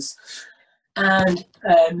wrestlers. And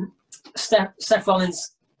Seth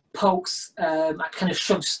Rollins pokes, kind of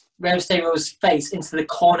shoves Rey Mysterio's face into the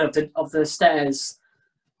corner of the stairs.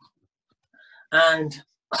 And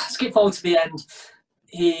skip forward to the end,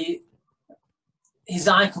 his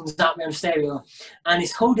eye comes out, Rey Mysterio, and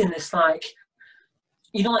he's holding this, like,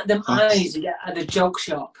 like them eyes you get at the joke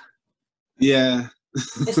shop. Yeah.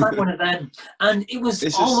 It's like one of them. And it was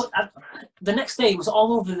the next day, it was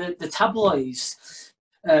all over the tabloids.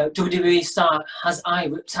 WWE star has eye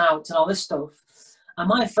ripped out and all this stuff. And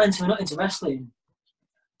my friends who are not into wrestling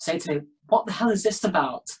say to me, what the hell is this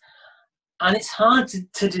about? And it's hard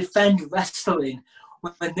to defend wrestling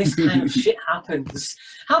when this kind of shit happens.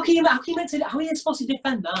 How are you supposed to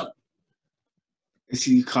defend that?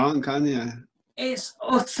 You can't, can you? It's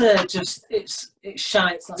utter, it's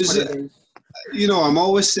shite. That's what it is. I'm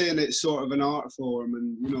always saying it's sort of an art form,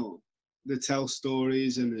 and they tell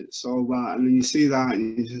stories and it's all that, and then you see that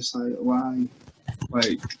and you're just like, why?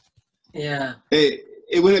 Like, yeah, it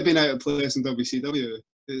wouldn't have been out of place in WCW.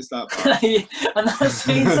 It's that bad. And that's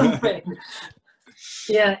saying something.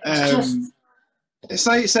 Yeah, it's just. It's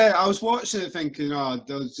like you say, I was watching it thinking,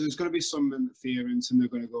 there's going to be some interference and they're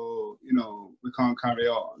going to go, we can't carry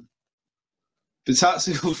on. But to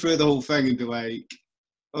actually go through the whole thing and be like,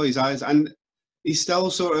 oh, his eyes, and he's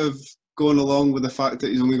still sort of going along with the fact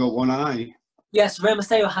that he's only got one eye. Yes, Rey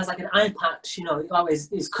Mysterio has like an eye patch,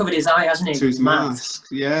 he's covered his eye, hasn't he? To his mask,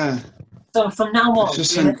 yeah. So from now on,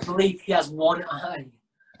 you have to believe he has one eye.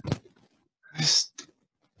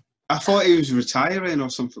 I thought he was retiring or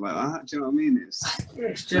something like that. Do you know what I mean? It's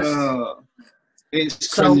just... it's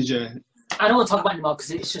cringy. I don't want to talk about it anymore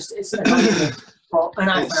because it's annoying. But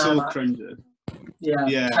it's so cringy.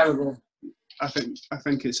 Yeah, terrible. I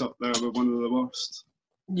think it's up there with one of the worst.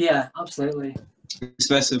 Yeah, absolutely.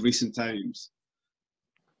 Especially recent times.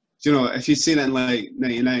 If you'd seen it in like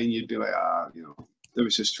 '99, you'd be like, they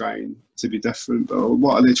was just trying to be different. But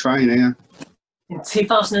what are they trying here? In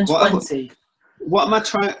 2020. What am I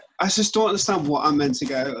trying? I just don't understand what I'm meant to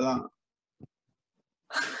get out of that.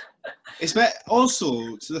 It's meant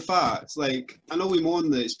also to the fact, like, I know we moan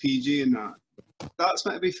that it's PG and that. That's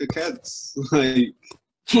meant to be for kids. Like,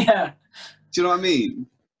 Yeah. do you know what I mean?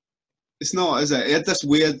 It's not, is it? It had this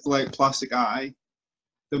weird, like, plastic eye.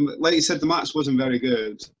 Like you said, the match wasn't very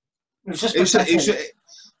good. It was just it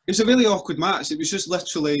was a really awkward match. It was just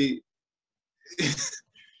literally.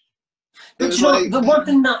 But you know, the one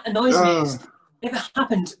thing that annoys me is if it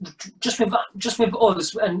happened just with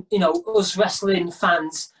us and us wrestling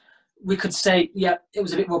fans, we could say, yeah, it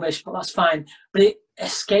was a bit rubbish, but that's fine. But it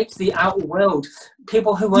escaped the outer world.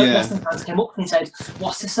 People who weren't wrestling fans came up and said,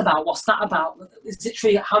 "What's this about? What's that about? Is it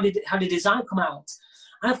true? How did his eye come out?"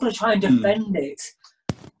 And I'm going to try and defend it,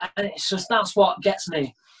 and it's just that's what gets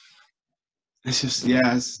me. It's just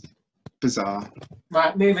it's bizarre.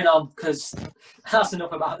 Right, moving on, because that's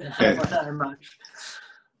enough about the match.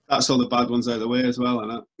 That's all the bad ones out of the way as well,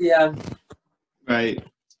 isn't it? Yeah. Right.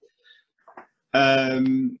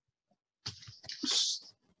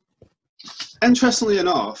 Interestingly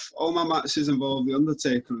enough, all my matches involve The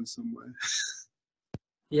Undertaker in some way.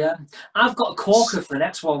 Yeah. I've got a corker for the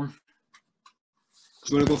next one. Do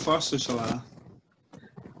you want to go first or shall I?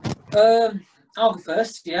 I'll go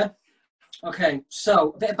first, yeah. Okay,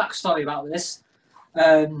 so a bit of backstory about this.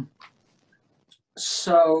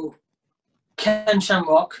 So Ken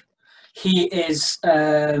Shamrock, he is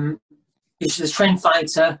he's a trained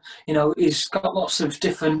fighter. He's got lots of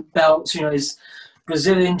different belts. He's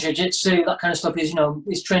Brazilian Jiu-Jitsu, that kind of stuff.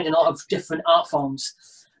 He's trained in a lot of different art forms,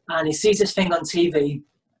 and he sees this thing on TV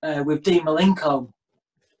with Dean Malenko,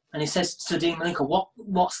 and he says to Dean Malenko,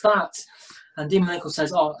 "What's that?" And Dean Malenko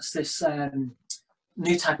says, "Oh, it's this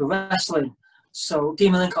new type of wrestling." So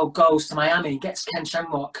Dean Malenko goes to Miami, gets Ken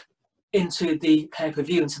Shamrock into the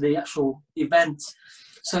pay-per-view, into the actual event.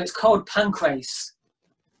 So it's called Pancrase.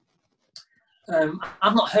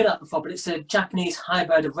 I've not heard that before, but it's a Japanese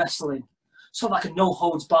hybrid of wrestling, sort of like a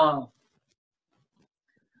no-holds-bar.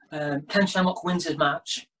 Ken Shamrock wins his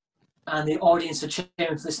match, and the audience are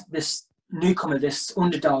cheering for this newcomer, this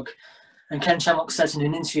underdog. And Ken Shamrock says in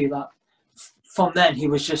an interview that from then he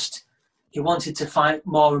wanted to fight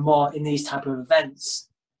more and more in these type of events.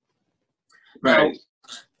 Right.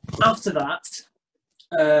 Now, after that,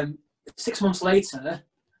 6 months later,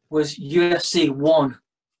 was UFC 1.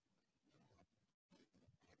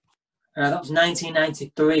 That was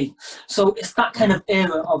 1993. So it's that kind of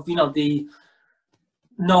era of, the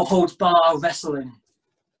no-holds-bar wrestling.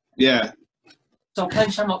 Yeah. So Ken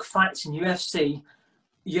Shamrock fights in UFC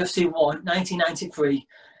 1, 1993,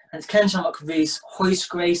 and it's Ken Shamrock vs. Royce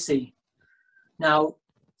Gracie. Now,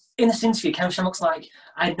 in this interview, Ken Shamrock's like,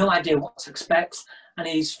 I had no idea what to expect, and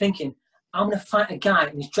he's thinking, I'm going to fight a guy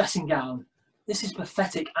in his dressing gown. This is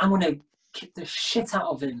pathetic. I'm going to kick the shit out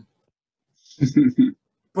of him.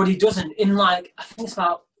 But he doesn't. In I think it's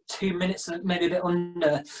about 2 minutes, maybe a bit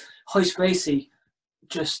under, Royce Gracie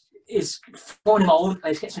just is throwing him all over the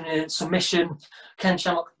place, gets him in a submission. Ken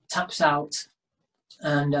Shamrock taps out,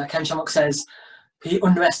 and Ken Shamrock says he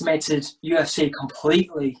underestimated UFC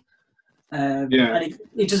completely. And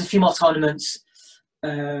he does a few more tournaments,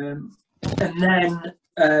 and then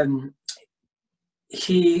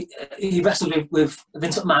he wrestled with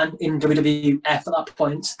Vince McMahon in WWF at that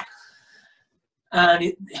point,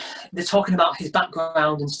 and they're talking about his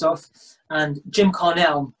background and stuff. And Jim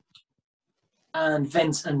Cornell and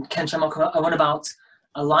Vince and Ken Shamrock are on about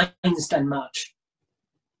a Lion's Den match.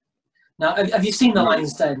 Now, have you seen the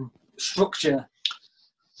Lion's Den structure?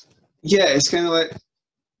 Yeah, it's kind of like.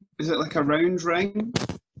 Is it like a round ring?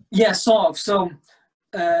 Yeah, sort of. So,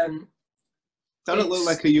 doesn't it look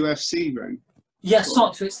like a UFC ring? Yeah,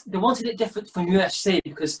 sort of. They wanted it different from UFC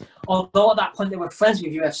because although at that point they were friends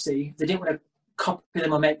with UFC, they didn't want to copy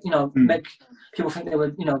them or make people think they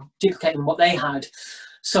were duplicating what they had.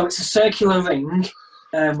 So it's a circular ring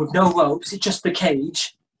with no ropes. It's just the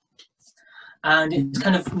cage, and it's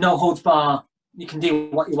kind of no holds bar. You can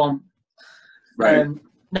do what you want. Right.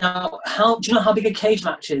 Now, do you know how big a cage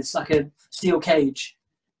match is? Like a steel cage?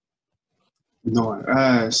 No,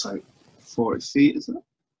 it's like 40 feet, is it?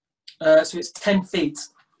 So it's 10 feet.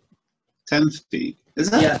 10 feet,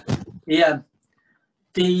 is it? Yeah.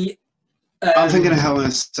 I'm thinking of Hell in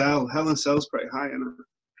a Cell. Hell in a Cell's pretty high, isn't it?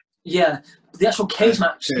 Yeah. The actual cage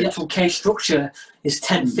match, the actual cage structure is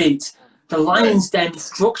 10 feet. The Lion's Den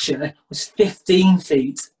structure was 15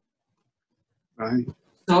 feet. Right.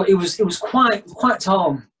 So it was quite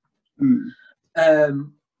tall. And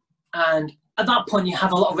at that point, you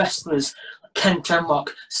have a lot of wrestlers: Ken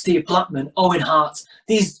Shamrock, Steve Blackman, Owen Hart.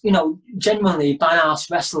 These, genuinely badass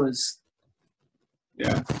wrestlers.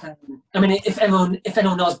 Yeah. I mean, if anyone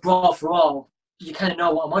knows Brawl for All, you kind of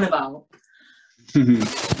know what I'm on about.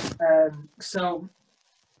 So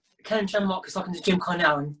Ken Shamrock is talking to Jim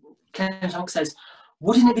Cornette, and Ken Shamrock says,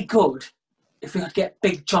 "Wouldn't it be good if we could get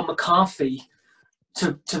Big John McCarthy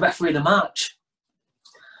to referee the match?"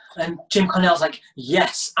 And Jim Cornette's like,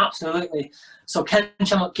 "Yes, absolutely." So Ken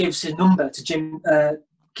Shamrock gives his number to Jim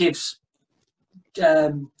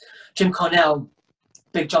Cornette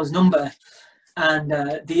Big John's number, and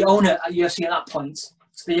the owner at UFC at that point.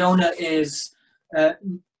 So the owner is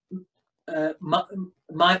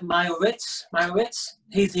Mayoritz.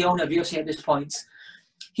 He's the owner of UFC at this point.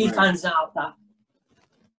 He finds out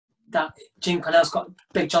that Jim Cornette's got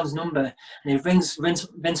Big John's number, and he rings Vince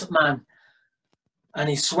McMahon, and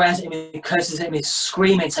he swears at him, he curses at him, he's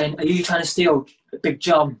screaming, saying, "Are you trying to steal Big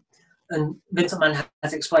John?" And Vince McMahon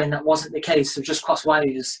has explained that wasn't the case, so just cross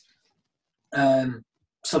wires.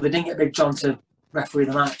 So they didn't get Big John to referee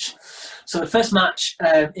the match. So the first match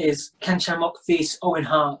is Ken Shamrock vs Owen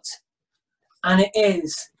Hart, and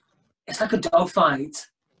it's like a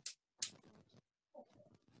dogfight.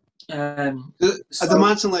 I'd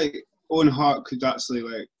imagine like Owen Hart could actually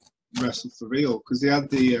like wrestle for real, because they had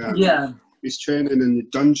the his training in the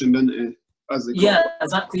dungeon, didn't he? As they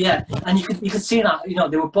exactly, and you could see that, you know,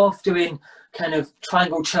 they were both doing kind of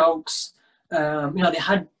triangle chokes. You know, they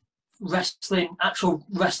had actual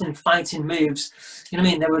wrestling fighting moves. You know what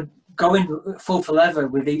I mean? They were going full for leather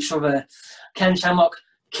with each other. Ken Shamrock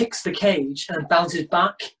kicks the cage and bounces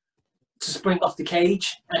back to spring off the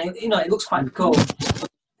cage, and it looks quite cool.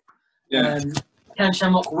 Ken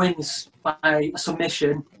Shamrock wins by a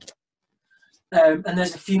submission, and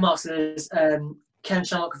there's a few marks. There's Ken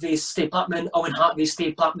Shamrock vs Steve Blackman, Owen Hart vs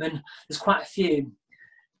Steve Blackman. There's quite a few.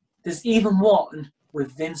 There's even one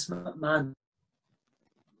with Vince McMahon.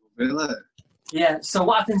 Really? Yeah, so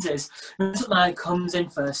what happens is Vince McMahon comes in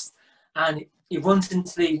first, and he runs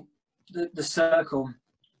into the circle,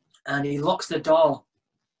 and he locks the door.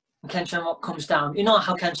 And Ken Shamrock comes down. You know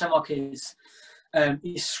how Ken Shamrock is.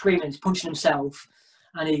 He's screaming, he's punching himself,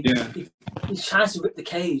 and he tries to rip the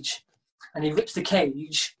cage, and he rips the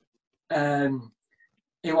cage.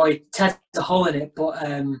 He tears a hole in it, but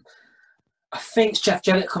I think Jeff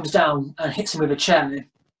Jarrett comes down and hits him with a chair,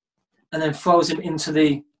 and then throws him into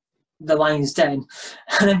the Lion's Den,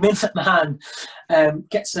 and then Vince McMahon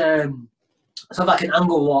gets sort of like an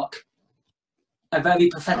angle lock, a very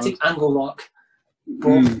pathetic angle lock.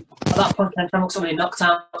 But at that point, Ken Shamrock's already knocked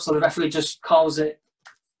out, so the referee just calls it.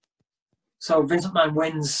 So Vince McMahon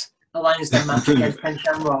wins a Lion's Den match against Ken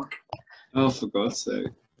Shamrock. Oh, for God's sake!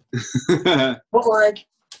 But like,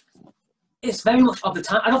 it's very much of the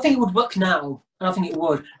time. I don't think it would work now. I don't think it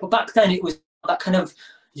would. But back then, it was that kind of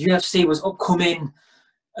UFC was upcoming.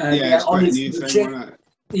 It's quite a new thing, wasn't it?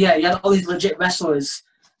 Yeah, you had all these legit wrestlers,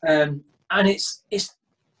 and it's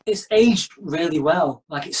aged really well.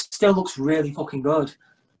 Like, it still looks really fucking good.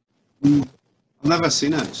 I've never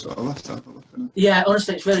seen it, so I'll have to have a look at it. Yeah,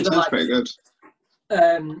 honestly, it's really good. Sounds pretty good.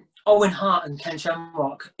 Owen Hart and Ken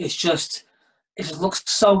Shamrock, it just looks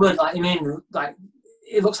so good. Like, I mean, like,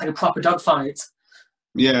 it looks like a proper dogfight.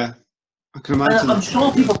 Yeah, I can imagine. And I'm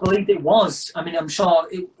sure people believed it was. I mean, I'm sure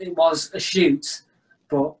it was a shoot,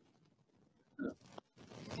 but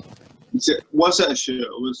was it a shoot,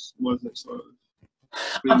 or was it sort of?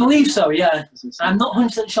 I believe so. Yeah, I'm not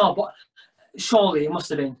 100% sure, but surely it must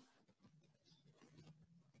have been.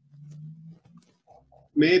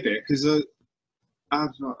 Maybe, because I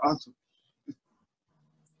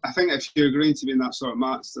think if you're agreeing to be in that sort of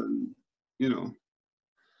match, then you know.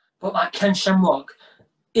 But like Ken Shamrock,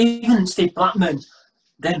 even Steve Blackman,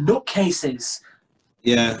 they're nutcases.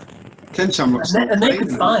 Yeah, Ken Shamrock's and they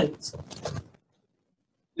could fight.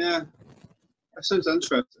 Yeah, that sounds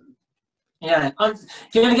interesting. Yeah, if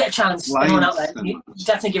you're going to get a chance, anyone out there, you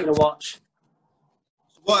definitely give it a watch.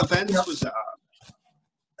 What events was it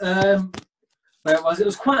at? Where it was? It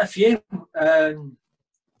was quite a few. There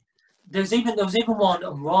was even one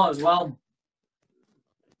on Raw as well.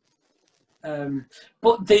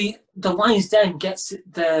 But the Lion's Den gets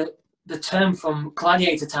the term from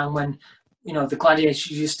Gladiator Town, when the gladiators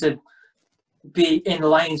used to be in the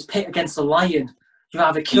lion's pit against the lion. You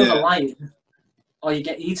either kill the lion or you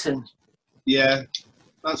get eaten. Yeah,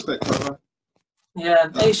 that's quite clever. Yeah,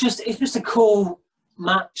 it's just a cool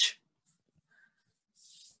match.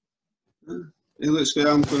 It looks good.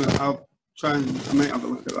 I'll try and I might have a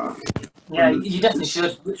look at that. Yeah, you definitely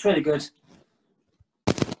should. It's really good.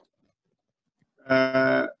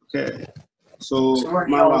 Okay, so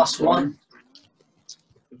my last one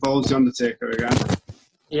involves The Undertaker again.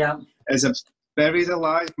 Yeah. It's a Buried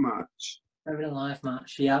Alive match. Buried Alive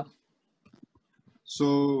match, yeah.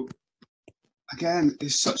 So, again,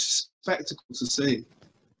 it's such a spectacle to see.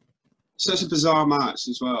 such a bizarre match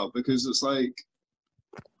as well, because it's like,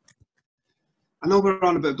 I know we're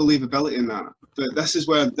on a bit of believability in that, but this is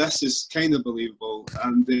where this is kind of believable,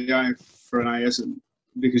 and the eye for an eye isn't,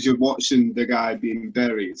 because you're watching the guy being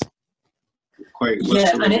buried, quite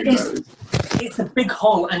literally and it's a big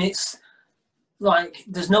hole, and it's like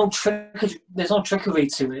there's no trickery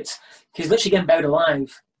to it. He's literally getting buried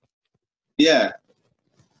alive. Yeah.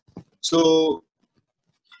 So,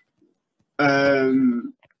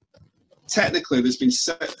 technically, there's been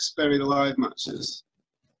 6 buried alive matches.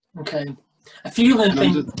 Okay. A few of them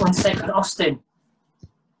have been on second Austin.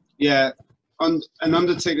 Yeah, and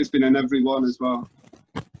Undertaker's been in every one as well.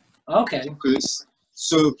 Okay.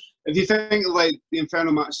 So if you think like the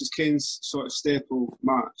Inferno match is Kane's sort of staple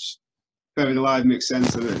match, Buried Alive makes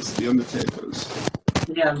sense that it's the Undertaker's.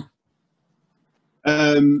 Yeah.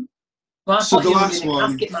 Well, so the last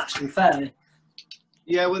one, casket match, to be fair.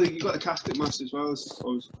 Yeah, well, you got the casket match as well. It's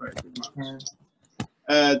always a quite good match.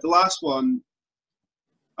 Yeah. The last one,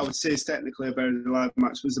 I would say, is technically a Buried Alive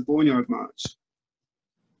match, was the Boneyard match.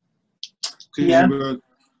 Yeah.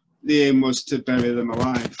 The aim was to bury them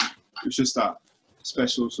alive. It was just that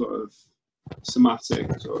special sort of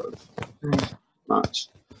somatic sort of match.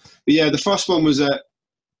 But yeah, the first one was at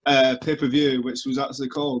pay-per-view, which was actually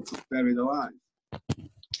called Buried Alive.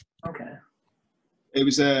 Okay. It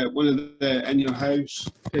was one of the In Your House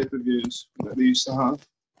pay-per-views that they used to have,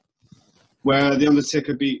 where The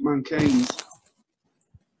Undertaker beat Mankind.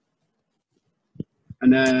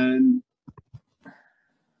 And then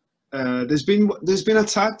there's been a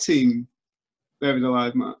tag team Buried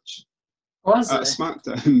Alive match at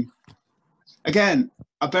SmackDown. Again,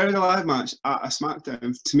 a Buried Alive match at a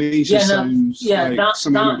SmackDown to me sounds like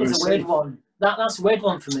something that is a weird one. That's a weird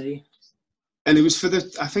one for me. And it was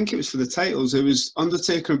I think it was for the titles. It was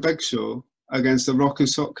Undertaker and Big Show against the Rock and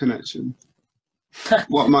Sock Connection.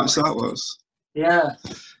 What a match that was! Yeah.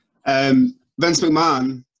 Vince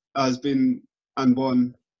McMahon has been and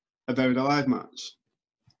won a Buried Alive match.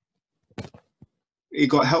 He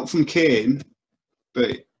got help from Kane,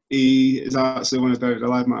 but he is actually won a Buried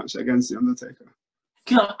Alive match against the Undertaker.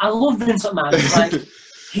 I love Vince McMahon. Like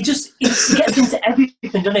he gets into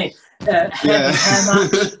everything, doesn't he? Hair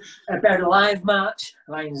match, a Buried Alive match,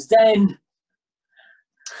 Lion's Den.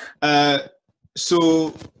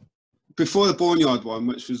 So before the Boneyard one,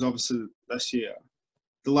 which was obviously this year,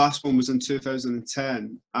 the last one was in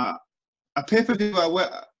 2010 at a pay-per-view.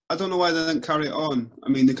 I don't know why they didn't carry it on. I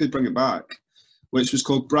mean, they could bring it back, which was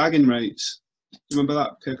called Bragging Rights. Do you remember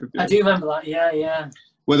that pay-per-view? I do remember that, yeah.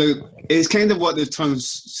 It's kind of what they've turned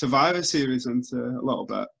Survivor Series into a little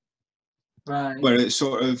bit. Right. Where it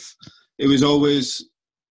was always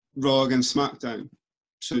Raw against SmackDown.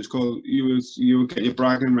 So it's called, you would get your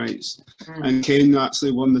bragging rights. And Kane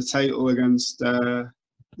actually won the title against The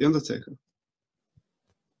Undertaker.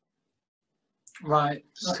 Right,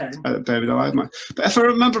 okay. At the Buried Alive match. But if I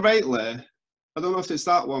remember rightly, I don't know if it's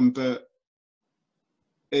that one, but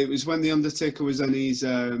it was when The Undertaker was in his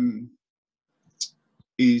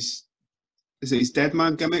dead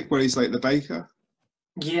man gimmick where he's like the biker?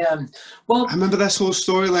 Yeah. Well, I remember this whole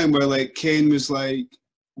storyline where like Kane was like,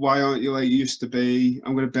 why aren't you like you used to be?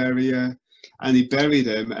 I'm going to bury you. And he buried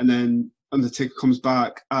him, and then Undertaker comes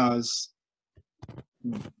back as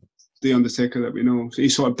the Undertaker that we know. So he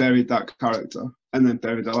sort of buried that character and then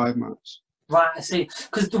Buried Alive match. Right, I see.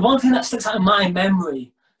 Because the one thing that sticks out in my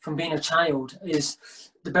memory from being a child is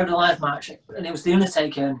the Buried Alive match, and it was the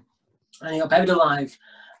Undertaker, and he got buried alive,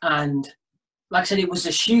 and like I said, it was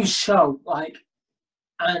a huge show, like,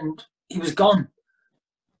 and he was gone,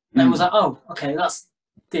 and it was like, oh, okay, that's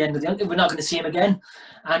the end of the. We're not going to see him again,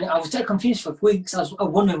 and I was dead confused for weeks. I was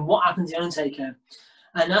wondering what happened to the Undertaker,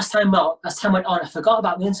 and as time went on, I forgot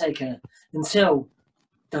about the Undertaker until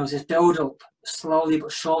there was this build-up, slowly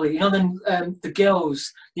but surely. You know, then the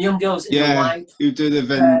young girls in the white, who did the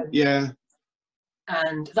event, yeah.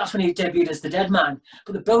 And that's when he debuted as the Dead Man.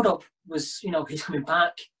 But the build-up was, he's coming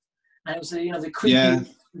back, and it was the creepy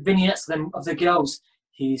vignettes of the girls.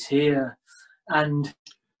 He's here, and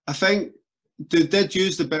I think they did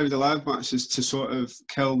use the Buried Alive matches to sort of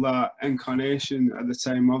kill that incarnation at the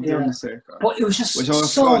time of the Undertaker. But it was just which I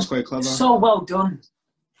thought was quite clever. So well done.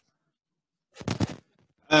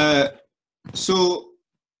 So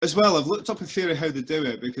as well, I've looked up a theory how they do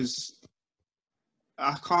it, because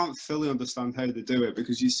I can't fully understand how they do it,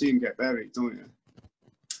 because you see him get buried, don't you?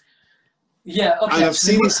 Yeah, okay. And I've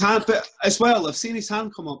seen his hand, but as well, I've seen his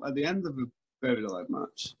hand come up at the end of a Buried Alive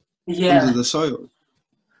match. Yeah. Under the soil.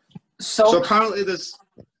 So apparently there's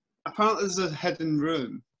a hidden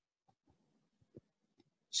room.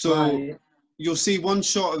 So you'll see one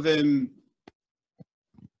shot of him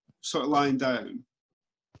sort of lying down,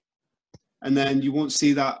 and then you won't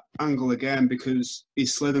see that angle again because he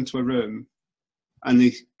slid into a room, and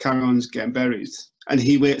the carry on's getting buried, and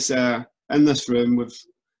he waits there in this room with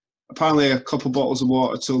apparently a couple bottles of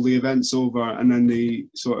water till the event's over, and then they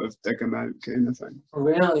sort of dig him out, kind of thing.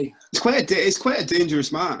 Really? It's quite a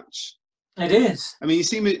dangerous match. It is. I mean, you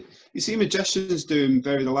see magicians doing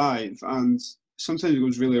Buried Alive, and sometimes it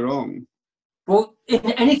goes really wrong. Well, in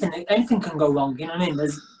anything can go wrong. You know what I mean?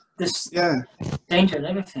 There's danger and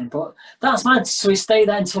everything, but that's mad. So we stay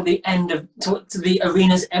there until the end of to the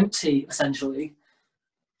arena's empty, essentially.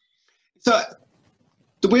 So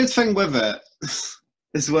the weird thing with it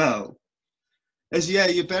as well is,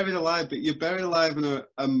 you're buried alive, but you're buried alive in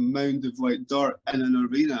a mound of like dirt in an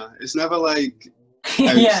arena. It's never like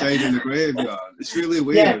outside in a graveyard. It's really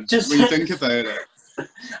weird when you think about it.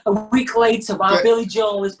 A week later, while Billy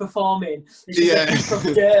Joel is performing, it's just a piece of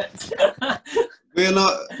dirt. we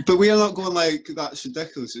are not going like, that's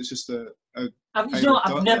ridiculous. It's just I've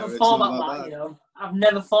never thought about that. You know, I've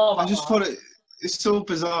never thought about. I just thought it's so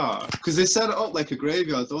bizarre because they set it up like a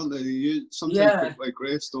graveyard, don't they? You sometimes put like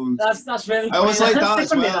gravestones. That's really. I always like that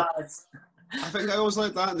as well. I think I always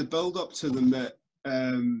like that in the build up to them, that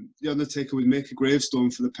the Undertaker would make a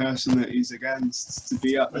gravestone for the person that he's against to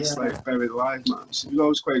be at this like Buried Alive match. It was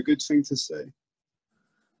always quite a good thing to say.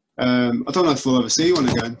 I don't know if we'll ever see one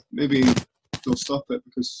again. Maybe they'll stop it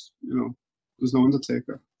because there's no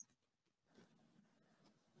Undertaker.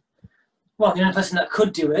 Well, the only person that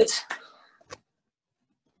could do it.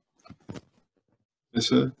 Yes,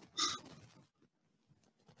 sir.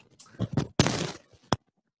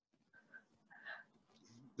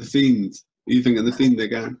 The Fiend. Are you thinking the Fiend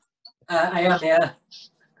again? I am, yeah.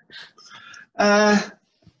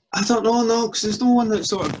 I don't know, no, because there's no one that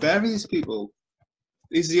sort of buries people.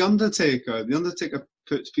 He's the Undertaker. The Undertaker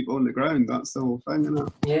puts people on the ground. That's the whole thing, isn't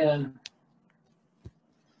it? Yeah.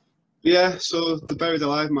 Yeah, so the Buried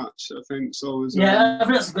Alive match, I think, so is... Yeah, I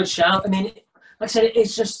think that's a good shout. I mean, like I said,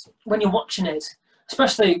 it's just, when you're watching it,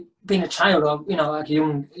 especially being a child or, like a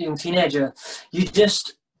young teenager, you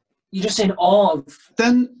just in awe of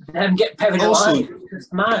them get buried alive.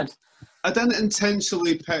 It's mad. I didn't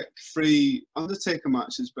intentionally pick 3 Undertaker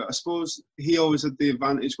matches, but I suppose he always had the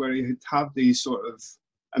advantage where he'd have these sort of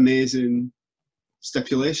amazing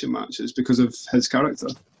stipulation matches because of his character.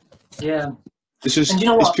 Yeah. It's just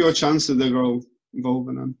it's pure chance that they're all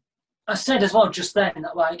involving him. I said as well just then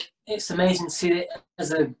that like it's amazing to see it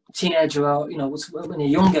as a teenager or when you're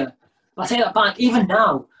younger. But I take that back. Even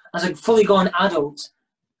now, as a fully grown adult,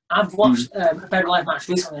 I've watched a Buried Alive match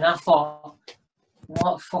recently, and I thought,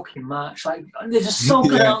 what a fucking match! Like they're just so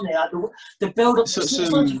good, aren't they? Like, the build up. It's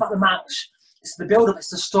not just about the match. It's the build up. It's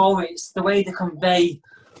the story. It's the way they convey,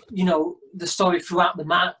 the story throughout the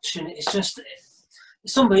match, and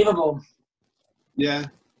it's unbelievable. Yeah.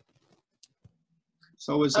 It's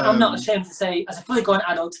always, I'm not ashamed to say, as a fully grown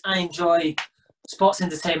adult, I enjoy sports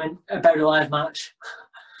entertainment, a Buried Alive match.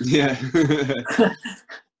 Yeah.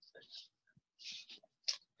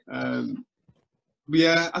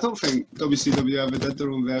 Yeah, I don't think WCW ever did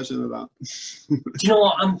their own version of that. Do you know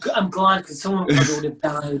what? I'm glad because someone probably would have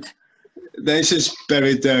died. They just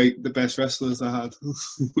buried the best wrestlers they had.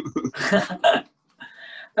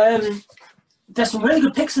 There's some really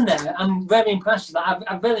good picks in there. I'm very impressed with that.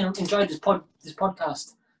 I've really enjoyed this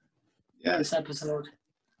podcast. Yeah. This episode.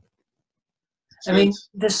 I mean,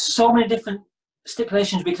 there's so many different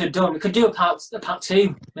stipulations we could have done. We could do a part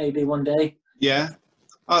 2 maybe one day. Yeah.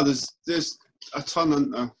 Oh, there's a ton,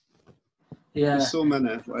 isn't there? Yeah. There's so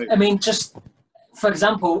many. Like... I mean, just for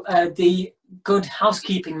example, the Good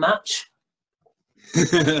Housekeeping match.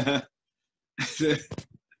 Wasn't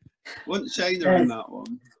Chyna in that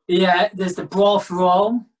one? Yeah, there's the Brawl for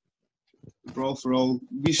All. Brawl for All.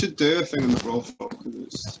 We should do a thing on the Brawl for All because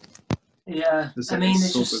it's... Yeah, I mean,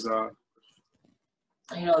 it's so just, bizarre.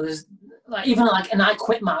 There's even an I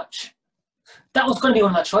Quit match. That was going to be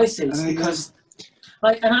one of my choices because,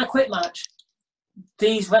 an I Quit match,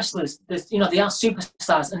 these wrestlers, they are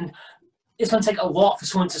superstars, and it's going to take a lot for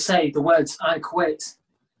someone to say the words "I quit."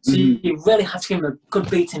 So you really have to give them a good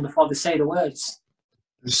beating before they say the words.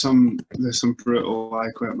 There's some brutal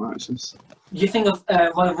I Quit matches. You think of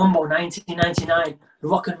Royal Rumble 1999, The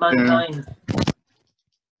Rock and Mankind.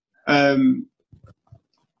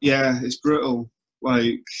 Yeah, it's brutal.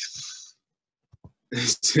 Like,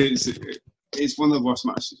 it's one of the worst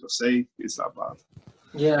matches I'll see. It's that bad.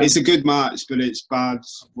 Yeah, it's a good match, but it's bad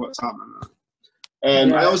what's happening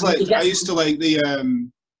there. I used to like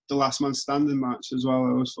the Last Man Standing match as well. I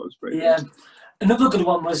always thought it was pretty good. Another good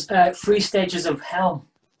one was 3 Stages of Hell.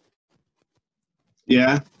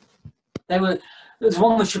 Yeah. They were there's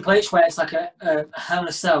one with Triple H where it's like a Hell in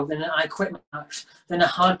a Cell, then an I Quit match, then a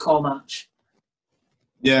hardcore match.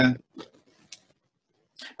 Yeah.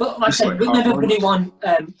 But like I said, we're never going to do one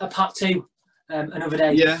a part 2 another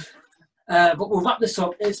day. Yeah. But we'll wrap this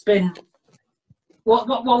up. It's been what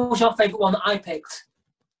was your favourite one that I picked?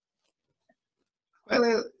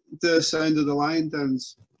 Well, the Sound of the Lion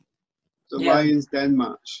Dens. The Yeah. Lions Den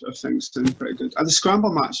match, I think, seemed pretty good. And the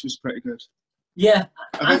Scramble match was pretty good. Yeah,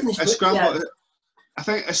 I think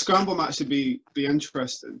a Scramble match would be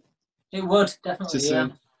interesting it would to definitely. see. Yeah,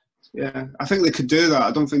 Yeah, I think they could do that.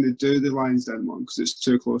 I don't think they'd do the Lions Den one because it's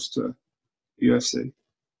too close to UFC.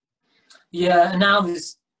 yeah. And now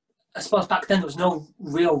there's, I suppose back then there was no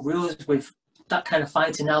real rules with that kind of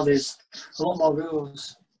fighting. Now there's a lot more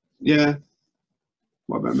rules. Yeah.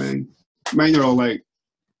 What about mine? Mine are all like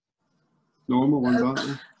normal ones, aren't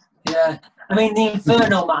they? Yeah, I mean the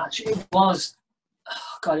Inferno match. It was,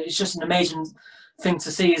 oh God, it's just an amazing thing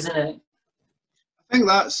to see, isn't it? I think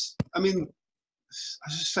that's. I mean, I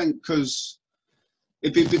just think because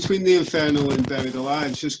it'd be between the Inferno and Buried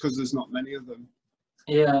Alive, just because there's not many of them.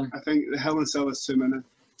 Yeah. I think the Hell in a Cell is too many.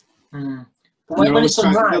 But when it's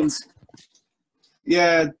done right.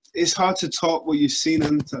 Yeah, it's hard to top what you've seen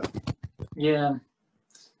into. Yeah.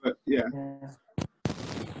 But yeah.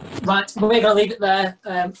 Right, we're going to leave it there.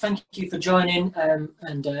 Thank you for joining,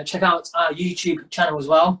 and check out our YouTube channel as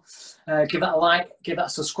well. Give that a like, give that a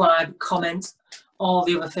subscribe, comment, all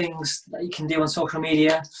the other things that you can do on social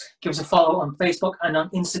media. Give us a follow on Facebook and on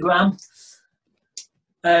Instagram.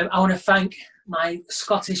 I want to thank my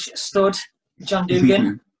Scottish stud, John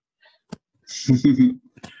Dugan.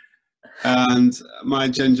 And my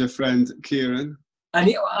ginger friend, Kieran. I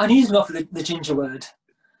need to go for the ginger word.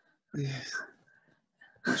 Yeah.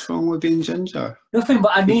 What's wrong with being ginger? Nothing,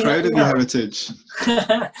 but I mean, Be proud of your heritage.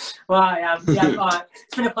 Well, I am. Yeah, all right.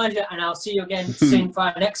 It's been a pleasure, and I'll see you again soon for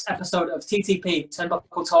our next episode of TTP,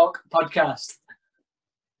 Turnbuckle Talk Podcast.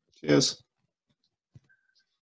 Cheers.